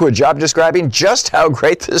adequate job describing just how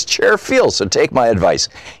great this chair feels. So take my advice.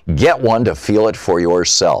 Get one to feel it for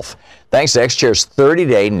yourself. Thanks to X-Chair's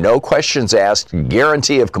 30-day, no questions asked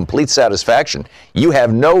guarantee of complete satisfaction, you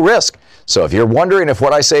have no risk. So if you're wondering if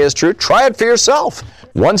what I say is true, try it for yourself.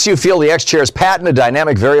 Once you feel the X-Chair's patented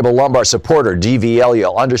dynamic variable lumbar support, or DVL,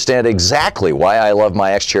 you'll understand exactly why I love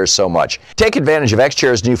my X-Chair so much. Take advantage of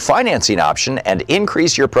X-Chair's new financing option and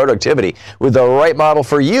increase your productivity with the right model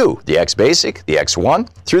for you. The X-Basic, the X1,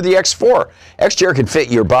 through the X4. X-Chair can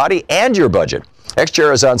fit your body and your budget.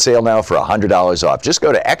 X-Chair is on sale now for $100 off. Just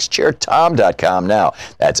go to xchairtom.com now.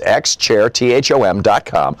 That's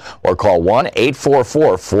xchairtom.com or call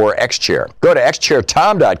 1-844-4XChair. Go to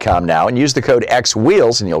xchairtom.com now and use the code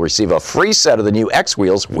XWheels and you'll receive a free set of the new X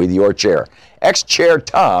Wheels with your chair.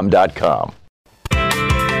 xchairtom.com.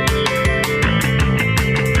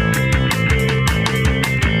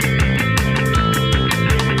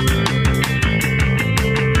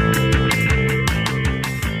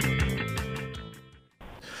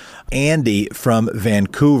 Andy from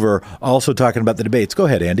Vancouver also talking about the debates. Go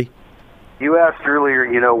ahead, Andy. You asked earlier,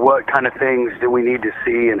 what kind of things do we need to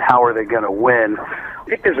see and how are they going to win? I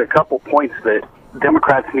think there's a couple points that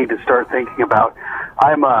Democrats need to start thinking about.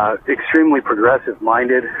 I'm extremely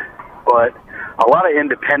progressive-minded, but a lot of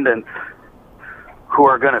independents who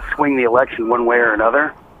are going to swing the election one way or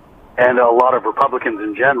another, and a lot of Republicans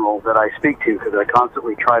in general that I speak to because I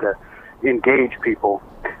constantly try to engage people,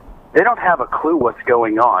 they don't have a clue what's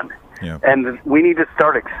going on. Yeah. And we need to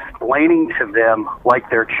start explaining to them like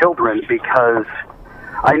they're children, because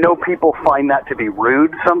I know people find that to be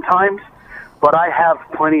rude sometimes, but I have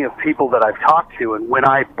plenty of people that I've talked to, and when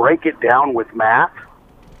I break it down with math,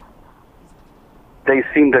 they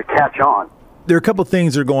seem to catch on. There are a couple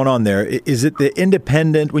things that are going on there. Is it the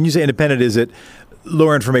independent, when you say independent, is it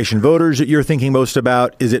lower information voters that you're thinking most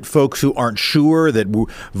about? Is it folks who aren't sure that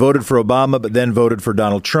voted for Obama but then voted for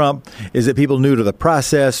Donald Trump? Is it people new to the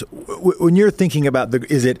process? When you're thinking about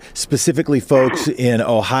is it specifically folks in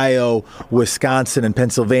Ohio, Wisconsin, and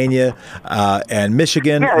Pennsylvania and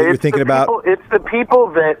Michigan that you're thinking about? It's the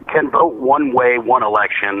people that can vote one way one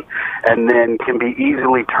election and then can be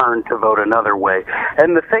easily turned to vote another way.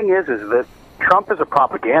 And the thing is that Trump is a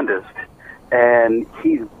propagandist, and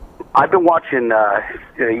I've been watching, this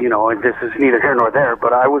is neither here nor there,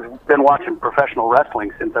 but been watching professional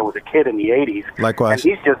wrestling since I was a kid in the 80s. Likewise.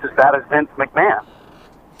 And he's just as bad as Vince McMahon.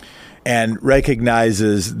 And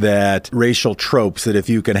recognizes that racial tropes, that if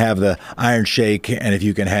you can have the Iron Shake, and if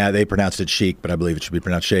you can have, they pronounced it chic, but I believe it should be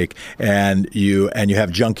pronounced shake, and you have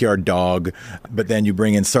Junkyard Dog, but then you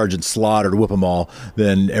bring in Sergeant Slaughter to whip them all,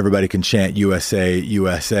 then everybody can chant USA,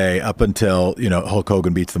 USA up until, Hulk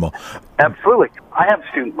Hogan beats them all. Absolutely. I have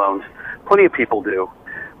student loans. Plenty of people do.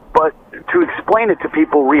 But to explain it to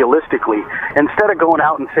people realistically, instead of going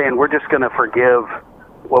out and saying, we're just going to forgive,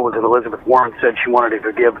 what was it, Elizabeth Warren said she wanted to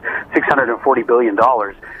forgive $640 billion.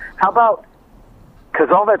 How about, because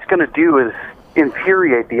all that's going to do is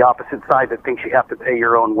infuriate the opposite side that thinks you have to pay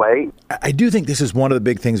your own way. I do think this is one of the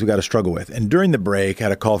big things we've got to struggle with. And during the break, I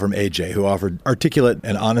had a call from AJ, who offered articulate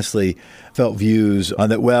and honestly felt views on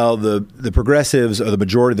that, the progressives or the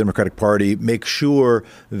majority of the Democratic Party make sure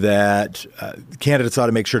that candidates ought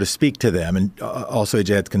to make sure to speak to them. And also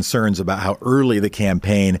AJ had concerns about how early the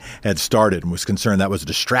campaign had started and was concerned that was a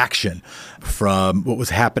distraction from what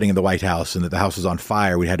was happening in the White House and that the House was on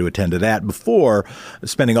fire. We had to attend to that before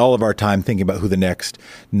spending all of our time thinking about who the next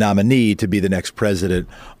nominee to be the next president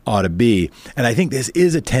ought to be. And I think this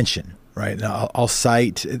is a tension, right? Now, I'll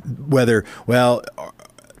cite whether,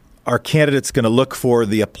 are candidates going to look for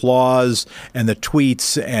the applause and the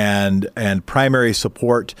tweets and primary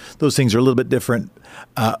support? Those things are a little bit different.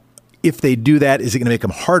 If they do that, is it going to make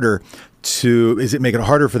them harder is it make it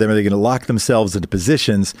harder for them? Are they going to lock themselves into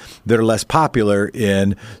positions that are less popular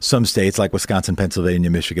in some states like Wisconsin,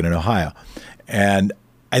 Pennsylvania, Michigan, and Ohio? And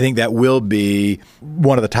I think that will be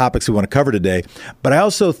one of the topics we want to cover today. But I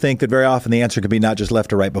also think that very often the answer can be not just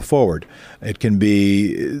left or right, but forward. It can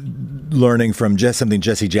be learning from something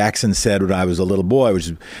Jesse Jackson said when I was a little boy,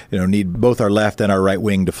 which is, need both our left and our right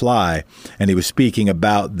wing to fly. And he was speaking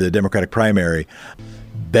about the Democratic primary.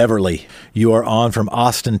 Beverly, you are on from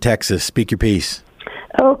Austin, Texas. Speak your piece.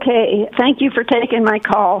 Okay. Thank you for taking my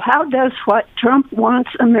call. How does what Trump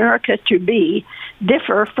wants America to be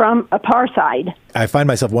differ from apartheid? I find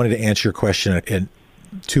myself wanting to answer your question in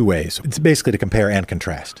two ways. It's basically to compare and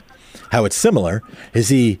contrast. How it's similar is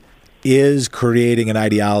he is creating an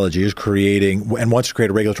ideology, and wants to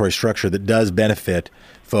create a regulatory structure that does benefit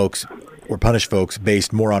folks or punish folks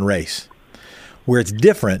based more on race. Where it's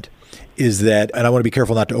different is that, and I want to be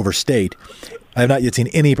careful not to overstate, I have not yet seen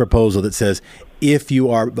any proposal that says if you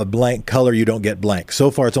are a blank color, you don't get blank. So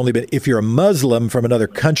far, it's only been if you're a Muslim from another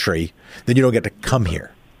country, then you don't get to come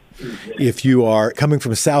here. If you are coming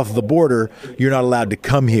from south of the border, you're not allowed to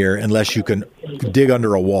come here unless you can dig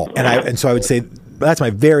under a wall. And so I would say that's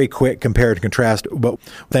my very quick compare and contrast. But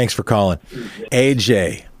thanks for calling.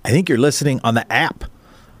 AJ, I think you're listening on the app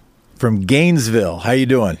from Gainesville. How you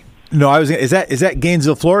doing? No, is that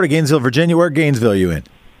Gainesville, Florida, Gainesville, Virginia? Where Gainesville are you in?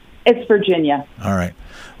 It's Virginia. All right.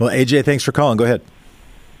 Well, AJ, thanks for calling. Go ahead.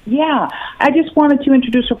 Yeah, I just wanted to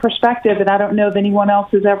introduce a perspective, and I don't know if anyone else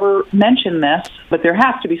has ever mentioned this, but there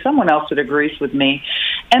has to be someone else that agrees with me,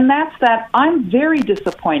 and that's that I'm very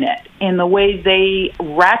disappointed in the way they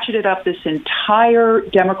ratcheted up this entire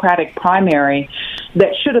Democratic primary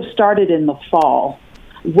that should have started in the fall,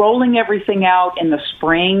 rolling everything out in the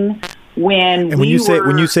spring. When you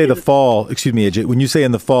say the fall, excuse me, AJ, when you say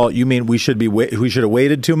in the fall, you mean we should have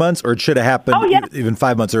waited 2 months, or it should have happened even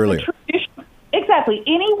 5 months earlier? Exactly.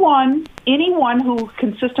 Anyone who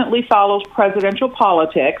consistently follows presidential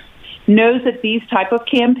politics knows that these type of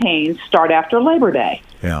campaigns start after Labor Day.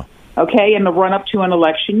 Yeah. Okay, in the run up to an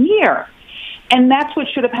election year. And that's what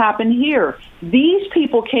should have happened here. These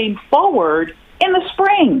people came forward in the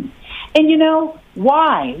spring. And you know,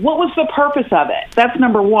 why? What was the purpose of it? That's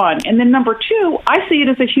number one. And then number two, I see it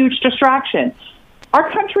as a huge distraction.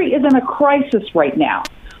 Our country is in a crisis right now.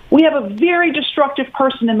 We have a very destructive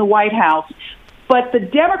person in the White House, but the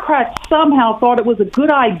Democrats somehow thought it was a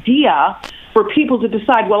good idea for people to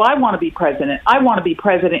decide, well, I want to be president,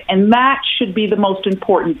 and that should be the most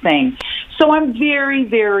important thing. So I'm very,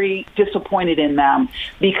 very disappointed in them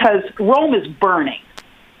because Rome is burning,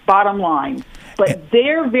 bottom line. But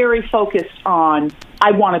they're very focused on,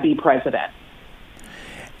 I want to be president.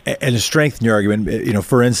 And to strengthen your argument,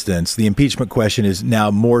 for instance, the impeachment question is now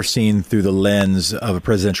more seen through the lens of a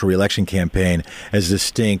presidential reelection campaign as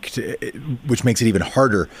distinct, which makes it even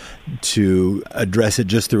harder to address it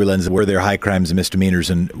just through a lens of where there are high crimes and misdemeanors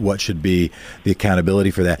and what should be the accountability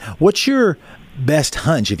for that. What's your best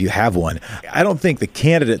hunch, if you have one? I don't think the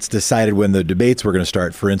candidates decided when the debates were going to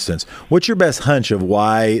start, for instance. What's your best hunch of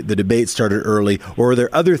why the debates started early, or are there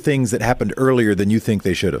other things that happened earlier than you think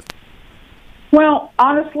they should have? Well,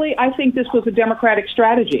 honestly, I think this was a Democratic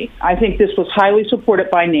strategy. I think this was highly supported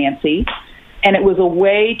by Nancy, and it was a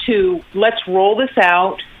way to, let's roll this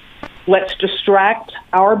out, let's distract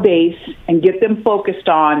our base and get them focused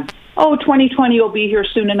on, 2020 will be here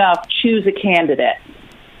soon enough, choose a candidate,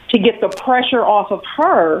 to get the pressure off of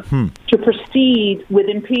her to proceed with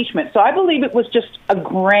impeachment. So I believe it was just a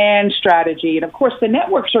grand strategy. And, of course, the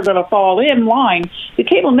networks are going to fall in line. The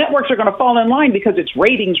cable networks are going to fall in line because it's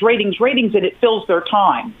ratings, and it fills their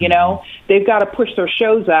time. You know, they've got to push their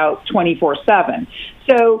shows out 24/7.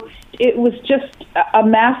 So it was just a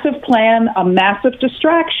massive plan, a massive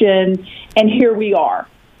distraction, and here we are.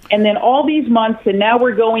 And then all these months, and now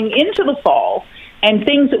we're going into the fall, and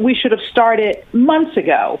things that we should have started months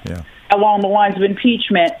ago along the lines of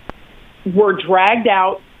impeachment were dragged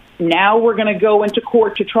out. Now we're going to go into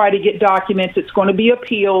court to try to get documents. It's going to be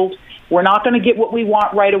appealed. We're not going to get what we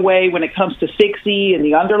want right away when it comes to 6E and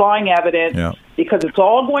the underlying evidence because it's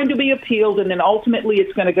all going to be appealed, and then ultimately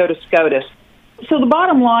it's going to go to SCOTUS. So the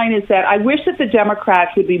bottom line is that I wish that the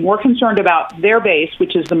Democrats would be more concerned about their base,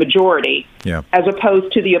 which is the majority, as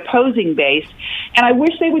opposed to the opposing base. And I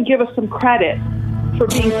wish they would give us some credit for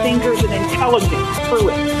being thinkers and intelligent through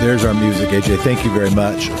it. There's our music, AJ. Thank you very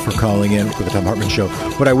much for calling in for the Thom Hartmann Show.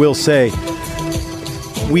 What I will say,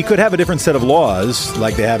 we could have a different set of laws,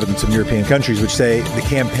 like they have in some European countries, which say the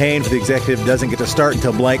campaign for the executive doesn't get to start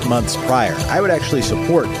until blank months prior. I would actually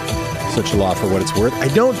support such a law for what it's worth. I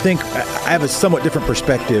don't think, I have a somewhat different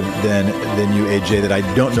perspective than you, AJ, that I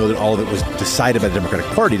don't know that all of it was decided by the Democratic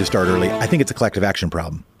Party to start early. I think it's a collective action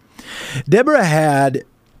problem. Deborah had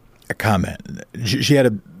a comment. She had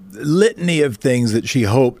a litany of things that she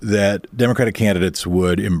hoped that Democratic candidates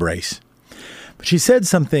would embrace. But she said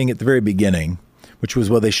something at the very beginning, which was,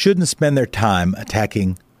 well, they shouldn't spend their time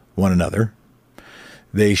attacking one another.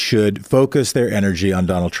 They should focus their energy on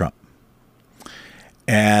Donald Trump.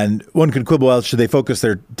 And one could quibble, well, should they focus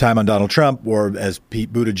their time on Donald Trump? Or as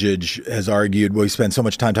Pete Buttigieg has argued, well, he spends so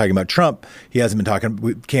much time talking about Trump, he hasn't been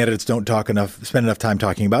talking, candidates don't spend enough time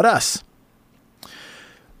talking about us.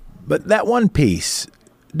 But that one piece,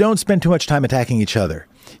 don't spend too much time attacking each other.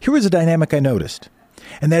 Here was a dynamic I noticed.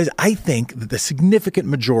 And that is, I think that the significant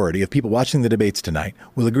majority of people watching the debates tonight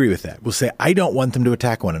will agree with that. Will say, I don't want them to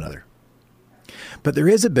attack one another. But there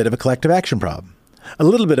is a bit of a collective action problem. A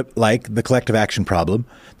little bit like the collective action problem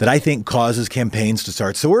that I think causes campaigns to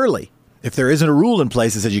start so early. If there isn't a rule in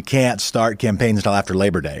place that says you can't start campaigns until after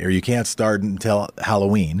Labor Day or you can't start until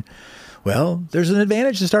Halloween, well, there's an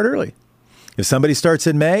advantage to start early. If somebody starts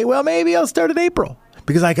in May, well, maybe I'll start in April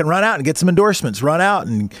because I can run out and get some endorsements, run out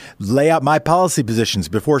and lay out my policy positions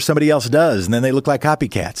before somebody else does, and then they look like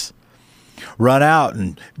copycats. Run out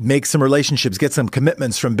and make some relationships, get some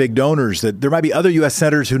commitments from big donors that there might be other U.S.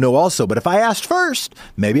 senators who know also. But if I asked first,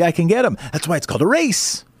 maybe I can get them. That's why it's called a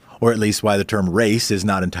race, or at least why the term race is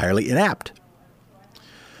not entirely inapt.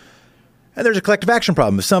 And there's a collective action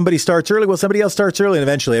problem. If somebody starts early, well, somebody else starts early, and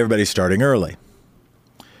eventually everybody's starting early.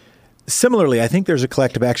 Similarly, I think there's a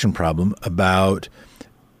collective action problem about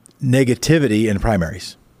negativity in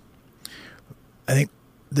primaries. I think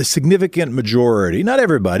the significant majority, not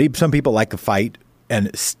everybody, some people like a fight and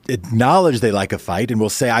acknowledge they like a fight and will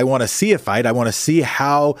say, I want to see a fight. I want to see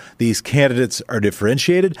how these candidates are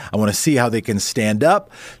differentiated. I want to see how they can stand up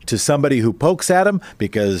to somebody who pokes at them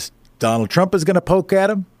because Donald Trump is going to poke at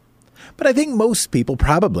them. But I think most people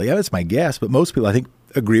probably, that's my guess, but most people I think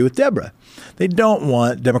agree with Deborah. They don't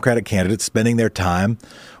want Democratic candidates spending their time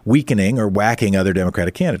weakening or whacking other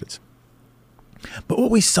Democratic candidates. But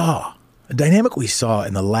what we saw, a dynamic we saw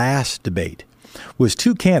in the last debate was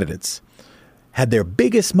two candidates had their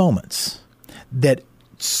biggest moments that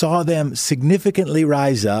saw them significantly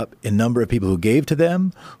rise up in number of people who gave to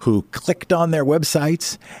them, who clicked on their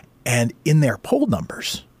websites, and in their poll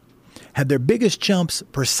numbers had their biggest jumps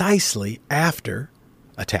precisely after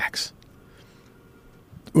attacks.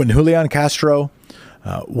 When Julian Castro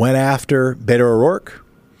went after Beto O'Rourke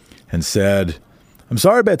and said, I'm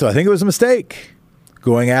sorry, Beto, I think it was a mistake,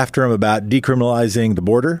 going after him about decriminalizing the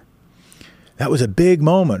border, that was a big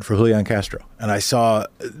moment for Julian Castro. And I saw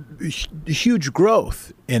huge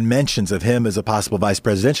growth in mentions of him as a possible vice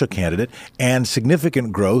presidential candidate and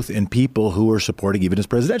significant growth in people who were supporting even his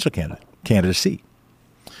presidential candidacy.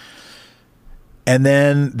 And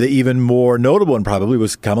then the even more notable one probably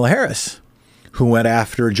was Kamala Harris, who went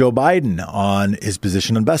after Joe Biden on his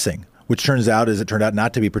position on busing, which turns out, as it turned out,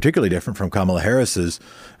 not to be particularly different from Kamala Harris's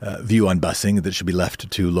view on busing that should be left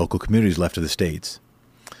to local communities, left to the states,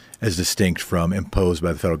 as distinct from imposed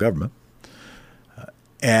by the federal government.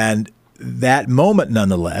 And that moment,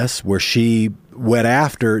 nonetheless, where she went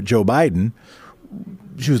after Joe Biden,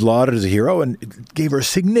 she was lauded as a hero and it gave her a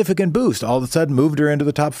significant boost. All of a sudden moved her into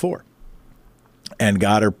the top 4 and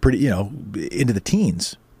got her pretty, into the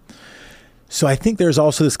teens. So I think there's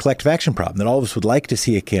also this collective action problem that all of us would like to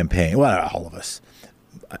see a campaign. Well, not all of us.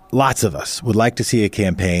 Lots of us would like to see a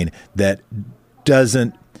campaign that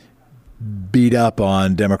doesn't beat up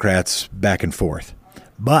on Democrats back and forth.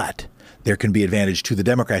 But there can be advantage to the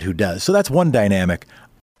Democrat who does. So that's one dynamic.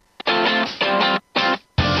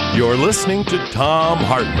 You're listening to Thom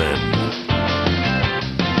Hartmann.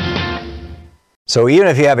 So even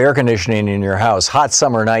if you have air conditioning in your house, hot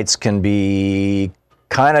summer nights can be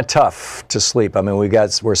kind of tough to sleep. I mean,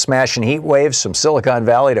 we're smashing heat waves from Silicon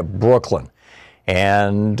Valley to Brooklyn.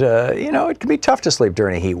 And, it can be tough to sleep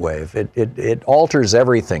during a heat wave. It alters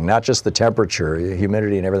everything, not just the temperature,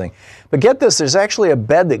 humidity and everything. But get this, there's actually a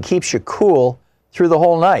bed that keeps you cool through the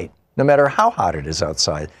whole night, no matter how hot it is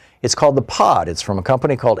outside. It's called the Pod. It's from a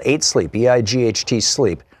company called 8 Sleep, EIGHT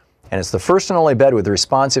Sleep. And it's the first and only bed with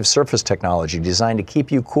responsive surface technology designed to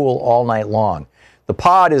keep you cool all night long. The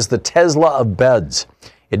Pod is the Tesla of beds.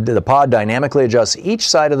 The Pod dynamically adjusts each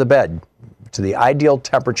side of the bed to the ideal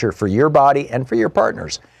temperature for your body and for your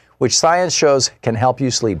partners, which science shows can help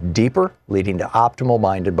you sleep deeper, leading to optimal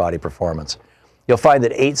mind and body performance. You'll find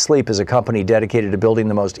that 8 Sleep is a company dedicated to building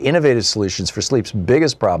the most innovative solutions for sleep's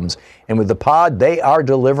biggest problems, and with the Pod, they are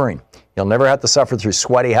delivering. You'll never have to suffer through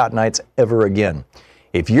sweaty hot nights ever again.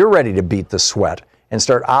 If you're ready to beat the sweat and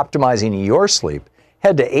start optimizing your sleep,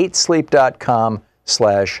 head to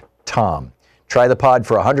 8sleep.com/Tom. Try the Pod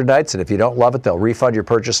for 100 nights, and if you don't love it, they'll refund your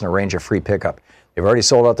purchase and arrange a free pickup. They've already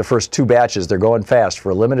sold out the first 2 batches. They're going fast. For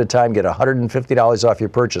a limited time, get $150 off your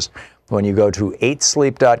purchase when you go to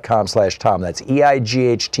 8sleep.com/Tom. That's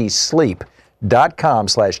EIGHT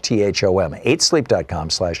sleep.com/THOM.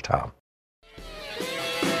 8sleep.com/Tom.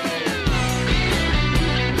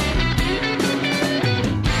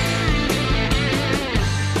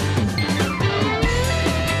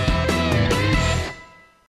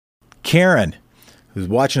 Karen, who's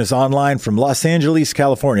watching us online from Los Angeles,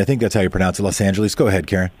 California. I think that's how you pronounce it, Los Angeles. Go ahead,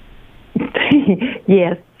 Karen.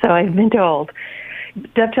 Yes, so I've been told.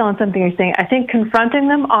 Dovetailing something you're saying, I think confronting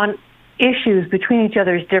them on issues between each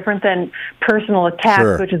other is different than personal attacks,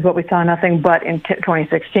 sure, which is what we saw nothing but in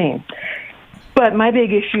 2016. But my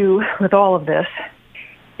big issue with all of this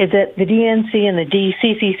is that the DNC and the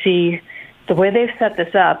DCCC the way they've set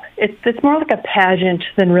this up, it's more like a pageant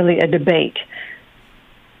than really a debate.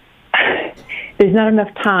 There's not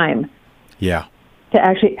enough time to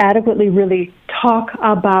actually adequately really talk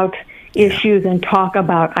about issues and talk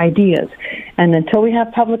about ideas. And until we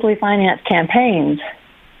have publicly financed campaigns,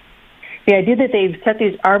 the idea that they've set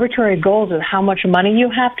these arbitrary goals of how much money you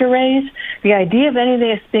have to raise, the idea of any of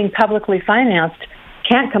this being publicly financed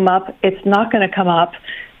can't come up. It's not going to come up.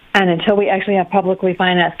 And until we actually have publicly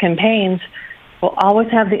financed campaigns, we'll always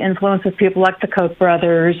have the influence of people like the Koch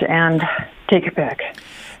brothers and take your pick.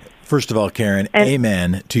 First of all, Karen,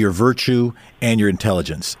 amen to your virtue and your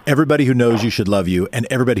intelligence. Everybody who knows you should love you, and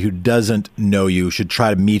everybody who doesn't know you should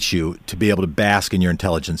try to meet you to be able to bask in your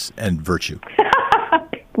intelligence and virtue.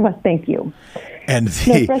 Well, thank you. And it's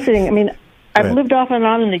frustrating. I mean, I've lived off and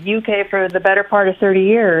on in the UK for the better part of 30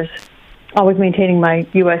 years, always maintaining my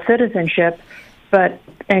U.S. citizenship.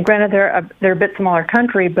 And granted, they're a bit smaller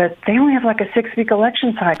country, but they only have like a 6-week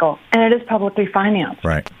election cycle, and it is publicly financed.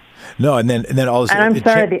 Right. No, and then all this. And I'm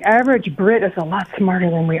sorry, the average Brit is a lot smarter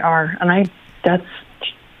than we are, and that's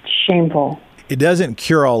shameful. It doesn't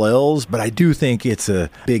cure all ills, but I do think it's a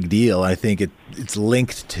big deal. I think it's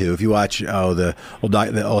linked to, if you watch the old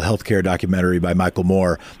healthcare documentary by Michael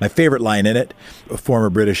Moore, my favorite line in it, a former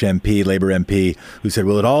British MP, Labour MP, who said,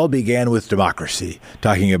 well, it all began with democracy,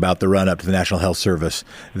 talking about the run-up to the National Health Service,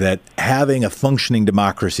 that having a functioning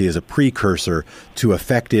democracy as a precursor to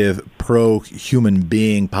effective pro-human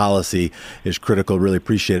being policy is critical. Really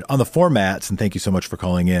appreciate it. On the formats, and thank you so much for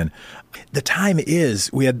calling in, the time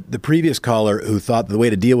is, we had the previous caller who thought the way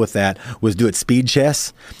to deal with that was do it speed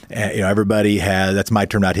chess. Everybody has, that's my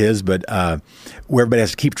term, not his, but where everybody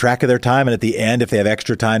has to keep track of their time. And at the end, if they have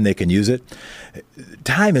extra time, they can use it.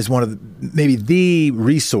 Time is one of maybe the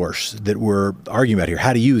resource that we're arguing about here,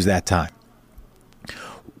 how to use that time.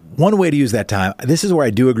 One way to use that time, this is where I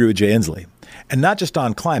do agree with Jay Inslee, and not just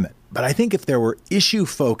on climate, but I think if there were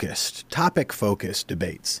issue-focused, topic-focused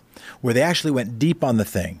debates where they actually went deep on the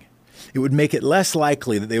thing, it would make it less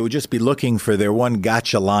likely that they would just be looking for their one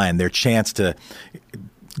gotcha line, their chance to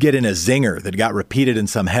get in a zinger that got repeated in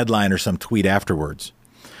some headline or some tweet afterwards.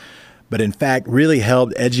 But in fact, really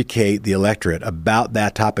helped educate the electorate about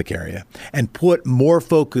that topic area and put more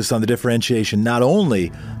focus on the differentiation not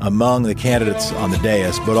only among the candidates on the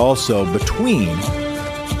dais, but also between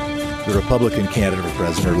the Republican candidate for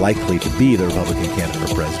president, or likely to be the Republican candidate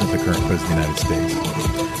for president, the current president of the United States.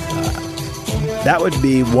 That would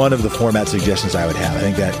be one of the format suggestions I would have. I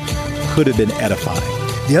think that could have been edifying.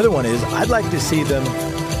 The other one is I'd like to see them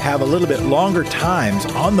have a little bit longer times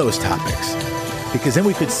on those topics, because then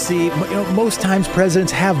we could see, most times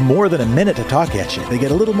presidents have more than a minute to talk at you. They get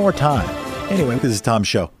a little more time. Anyway, this is Tom's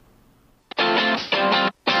show.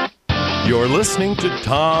 You're listening to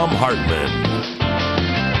Thom Hartmann.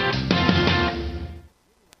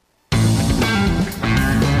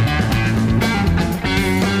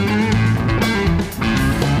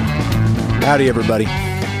 Howdy, everybody.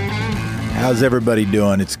 How's everybody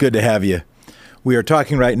doing? It's good to have you. We are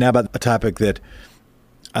talking right now about a topic that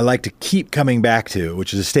I like to keep coming back to,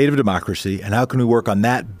 which is the state of democracy and how can we work on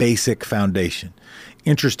that basic foundation.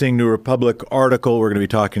 Interesting New Republic article. We're going to be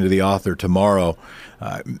talking to the author tomorrow,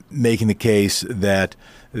 making the case that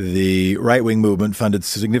the right-wing movement, funded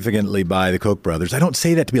significantly by the Koch brothers. I don't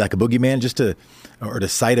say that to be like a boogeyman, or to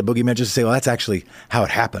cite a boogeyman, just to say, well, that's actually how it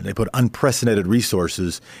happened. They put unprecedented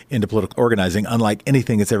resources into political organizing, unlike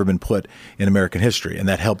anything that's ever been put in American history. And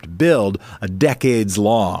that helped build a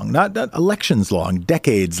decades-long, not elections-long,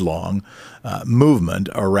 decades-long movement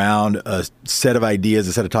around a set of ideas,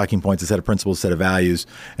 a set of talking points, a set of principles, a set of values,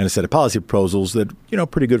 and a set of policy proposals that,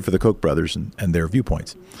 pretty good for the Koch brothers and their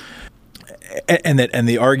viewpoints. And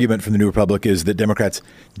the argument from the New Republic is that Democrats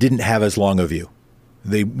didn't have as long a view.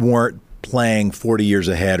 They weren't playing 40 years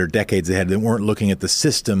ahead or decades ahead. They weren't looking at the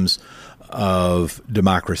systems of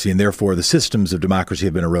democracy, and therefore the systems of democracy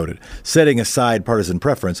have been eroded. Setting aside partisan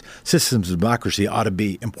preference, systems of democracy ought to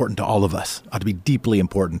be important to all of us, ought to be deeply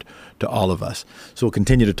important to all of us. So we'll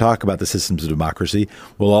continue to talk about the systems of democracy.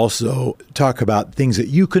 We'll also talk about things that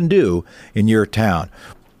you can do in your town.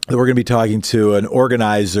 We're going to be talking to an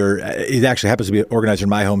organizer. He actually happens to be an organizer in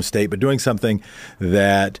my home state, but doing something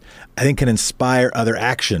that I think can inspire other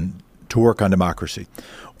action to work on democracy.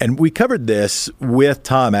 And we covered this with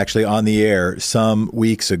Tom actually on the air some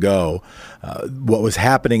weeks ago, what was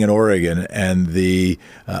happening in Oregon and the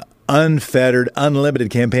unfettered, unlimited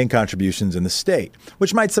campaign contributions in the state,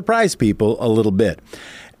 which might surprise people a little bit.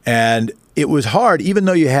 And it was hard, even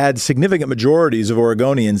though you had significant majorities of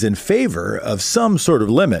Oregonians in favor of some sort of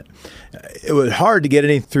limit. It was hard to get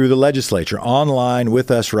anything through the legislature. Online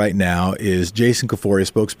with us right now is Jason Kafoury,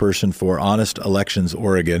 spokesperson for Honest Elections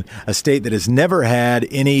Oregon, a state that has never had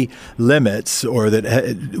any limits or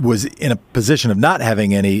that was in a position of not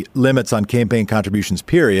having any limits on campaign contributions,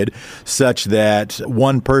 period, such that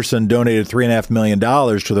one person donated $3.5 million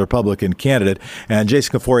to the Republican candidate. And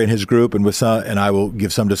Jason Kafoury and his group, and I will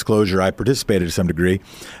give some disclosure, I participated to some degree,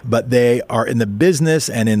 but they are in the business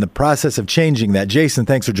and in the process of changing that. Jason,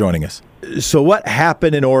 thanks for joining us. So what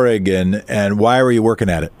happened in Oregon, and why were you working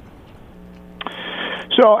at it?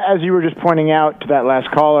 So, as you were just pointing out to that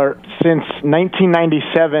last caller, since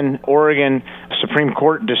 1997 Oregon Supreme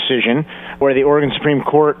Court decision, where the Oregon Supreme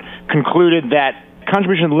Court concluded that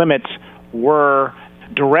contribution limits were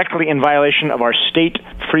directly in violation of our state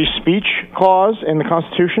free speech clause in the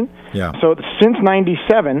Constitution. Yeah. So since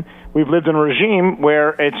 97, we've lived in a regime where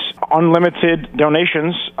it's unlimited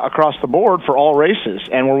donations across the board for all races,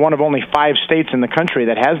 and we're one of only 5 states in the country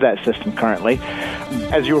that has that system currently.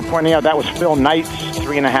 As you were pointing out, that was Phil Knight's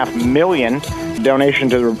 $3.5 million donation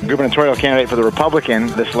to the gubernatorial candidate for the Republican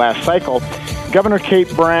this last cycle. Governor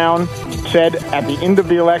Kate Brown said at the end of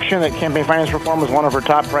the election that campaign finance reform was one of her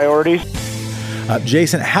top priorities.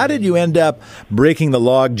 Jason, how did you end up breaking the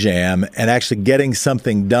log jam and actually getting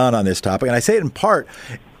something done on this topic? And I say it in part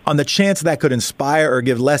on the chance that could inspire or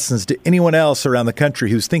give lessons to anyone else around the country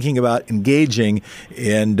who's thinking about engaging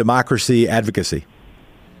in democracy advocacy.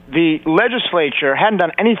 The legislature hadn't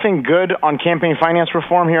done anything good on campaign finance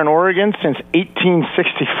reform here in Oregon since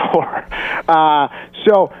 1864.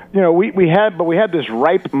 So, we had this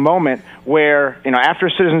ripe moment where, after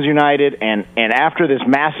Citizens United and after this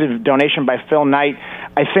massive donation by Phil Knight,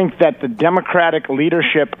 I think that the Democratic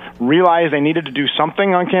leadership realized they needed to do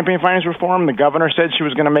something on campaign finance reform. The governor said she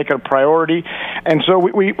was going to make it a priority. And so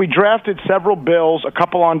we drafted several bills, a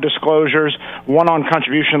couple on disclosures, one on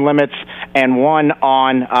contribution limits, and one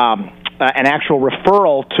on an actual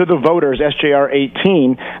referral to the voters, SJR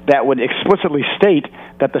 18, that would explicitly state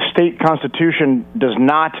that the state constitution does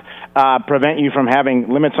not prevent you from having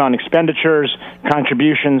limits on expenditures,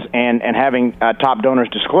 contributions, and having top donors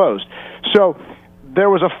disclosed. So there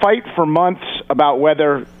was a fight for months about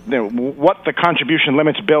whether what the contribution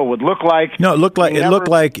limits bill would look like. No, it looked like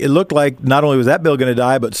not only was that bill going to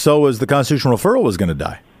die, but so was the constitutional referral was going to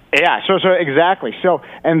die. Yeah, so exactly. So,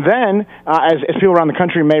 and then, as people around the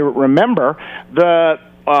country may remember, the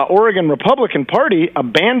Oregon Republican Party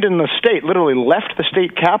abandoned the state, literally left the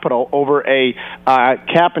state capitol over a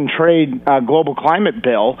cap and trade global climate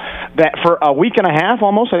bill that for a week and a half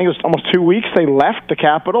almost, I think it was almost 2 weeks, they left the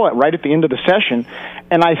capitol right at the end of the session.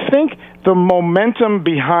 And I think the momentum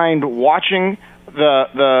behind watching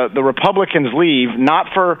the Republicans leave, not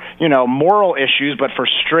for moral issues, but for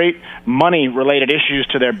straight money related issues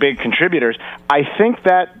to their big contributors, I think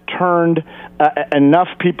that turned enough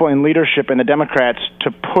people in leadership in the Democrats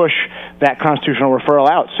to push that constitutional referral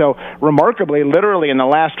out. So remarkably, literally in the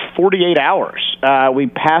last 48 hours, we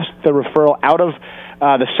passed the referral out of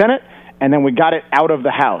the Senate, and then we got it out of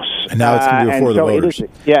the House. And now it's going to be before the voters.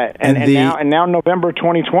 And now November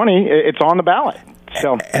 2020, it's on the ballot.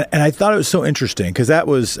 So, and I thought it was so interesting because that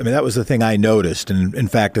was the thing I noticed, and in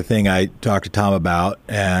fact, the thing I talked to Thom about,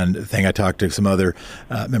 and the thing I talked to some other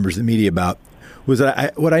members of the media about, was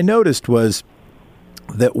that what I noticed was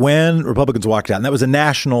that when Republicans walked out, and that was a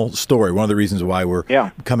national story, one of the reasons why we're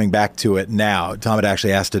coming back to it now. Thom had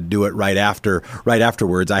actually asked to do it right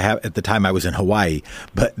afterwards. At the time I was in Hawaii,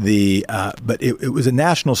 but it was a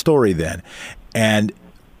national story then, and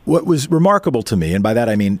what was remarkable to me, and by that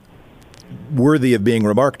I mean worthy of being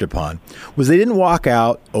remarked upon, was they didn't walk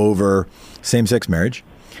out over same-sex marriage.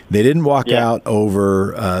 They didn't walk out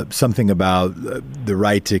over something about the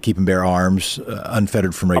right to keep and bear arms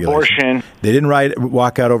unfettered from regulation. Abortion. They didn't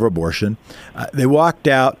walk out over abortion. They walked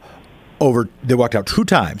out 2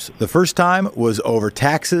 times. The first time was over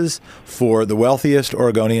taxes for the wealthiest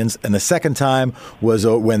Oregonians, and the second time was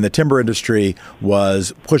when the timber industry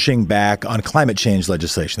was pushing back on climate change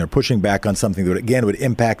legislation. They're pushing back on something that, again, would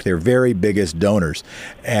impact their very biggest donors.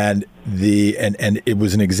 And it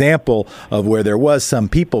was an example of where there was some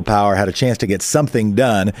people power, had a chance to get something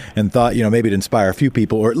done, and thought, maybe to inspire a few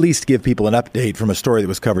people, or at least give people an update from a story that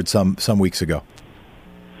was covered some weeks ago.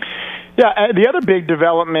 Yeah, the other big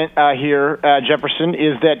development here, Jefferson,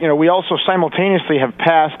 is that we also simultaneously have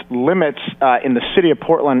passed limits in the city of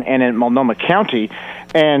Portland and in Multnomah County,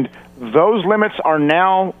 and those limits are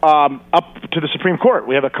now up to the Supreme Court.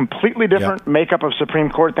 We have a completely different makeup of Supreme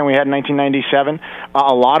Court than we had in 1997.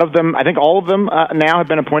 A lot of them, I think all of them now have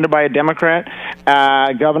been appointed by a Democrat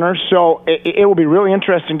governor. So it will be really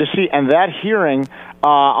interesting to see. And that hearing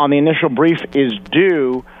on the initial brief is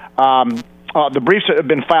due. The briefs have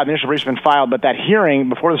been filed, the initial briefs have been filed, but that hearing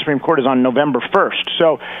before the Supreme Court is on November 1st.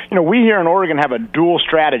 So, we here in Oregon have a dual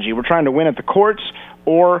strategy. We're trying to win at the courts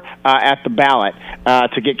or at the ballot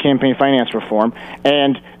to get campaign finance reform.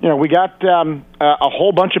 And, we got a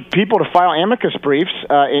whole bunch of people to file amicus briefs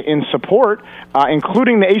in support,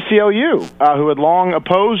 including the ACLU, who had long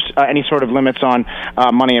opposed any sort of limits on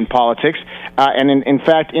money in politics. And in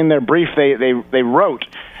fact, in their brief, they wrote...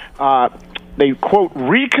 They, quote,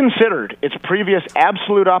 reconsidered its previous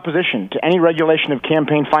absolute opposition to any regulation of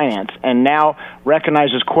campaign finance and now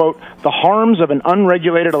recognizes, quote, the harms of an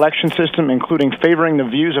unregulated election system, including favoring the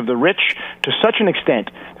views of the rich to such an extent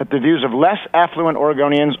that the views of less affluent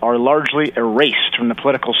Oregonians are largely erased from the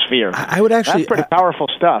political sphere. That's pretty powerful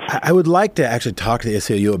stuff. I would like to actually talk to the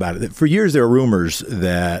ACLU about it. For years, there were rumors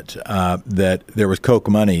that that there was Koch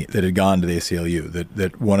money that had gone to the ACLU,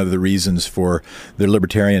 that one of the reasons for their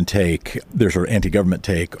libertarian take, their sort of anti-government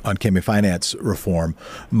take on campaign finance reform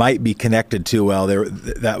might be connected to,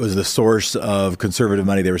 that was the source of conservative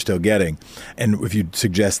money they were still getting. And if you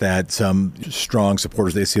suggest that, some strong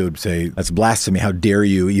supporters of the ACLU would say, that's blasphemy. How dare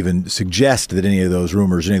you even suggest that any of those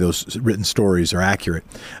rumors, any of those written stories are accurate?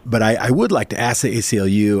 But I would like to ask the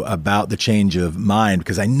ACLU about the change of mind,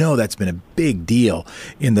 because I know that's been a big deal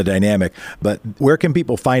in the dynamic. But where can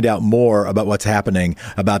people find out more about what's happening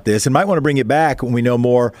about this? And might want to bring it back when we know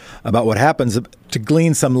more about what happens, to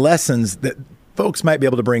glean some lessons that folks might be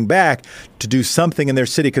able to bring back to do something in their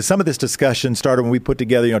city. Because some of this discussion started when we put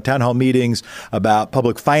together, town hall meetings about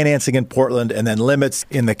public financing in Portland and then limits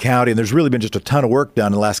in the county. And there's really been just a ton of work done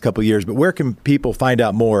in the last couple of years. But where can people find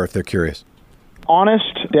out more if they're curious?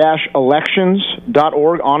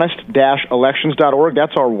 honest-elections.org, honest-elections.org.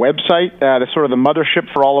 That's our website. That's sort of the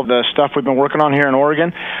mothership for all of the stuff we've been working on here in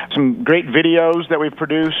Oregon. Some great videos that we've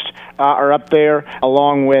produced are up there,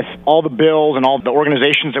 along with all the bills and all the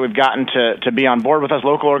organizations that we've gotten to be on board with us,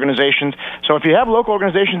 local organizations. So if you have local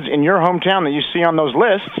organizations in your hometown that you see on those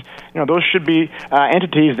lists, those should be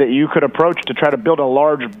entities that you could approach to try to build a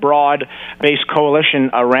large, broad-based coalition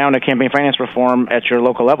around a campaign finance reform at your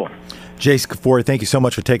local level. Jace Kafoury, thank you so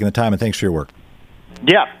much for taking the time, and thanks for your work.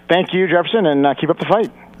 Yeah, thank you, Jefferson, and keep up the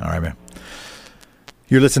fight. All right, man.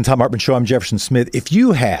 You're listening to Thom Hartmann Show. I'm Jefferson Smith. If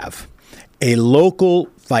you have a local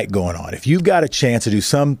fight going on, if you've got a chance to do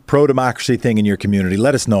some pro-democracy thing in your community,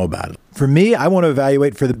 let us know about it. For me, I want to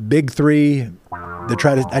evaluate for the big three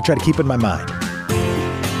that I try to keep in my mind.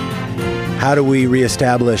 How do we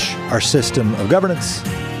reestablish our system of governance?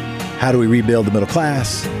 How do we rebuild the middle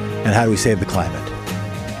class? And how do we save the climate?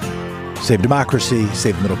 Save democracy,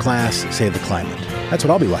 save the middle class, save the climate. That's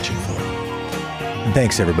what I'll be watching for. And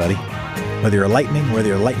thanks, everybody. Whether you're a lightning, whether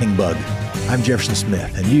you're a lightning bug, I'm Jefferson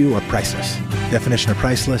Smith, and you are priceless. Definition of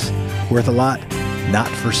priceless, worth a lot, not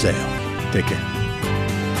for sale. Take care.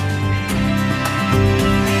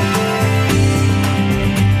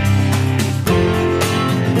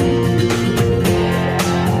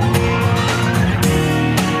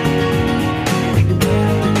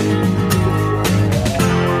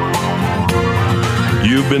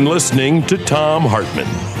 You've been listening to Thom Hartmann.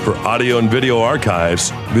 For audio and video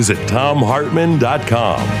archives, visit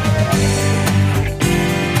thomhartmann.com.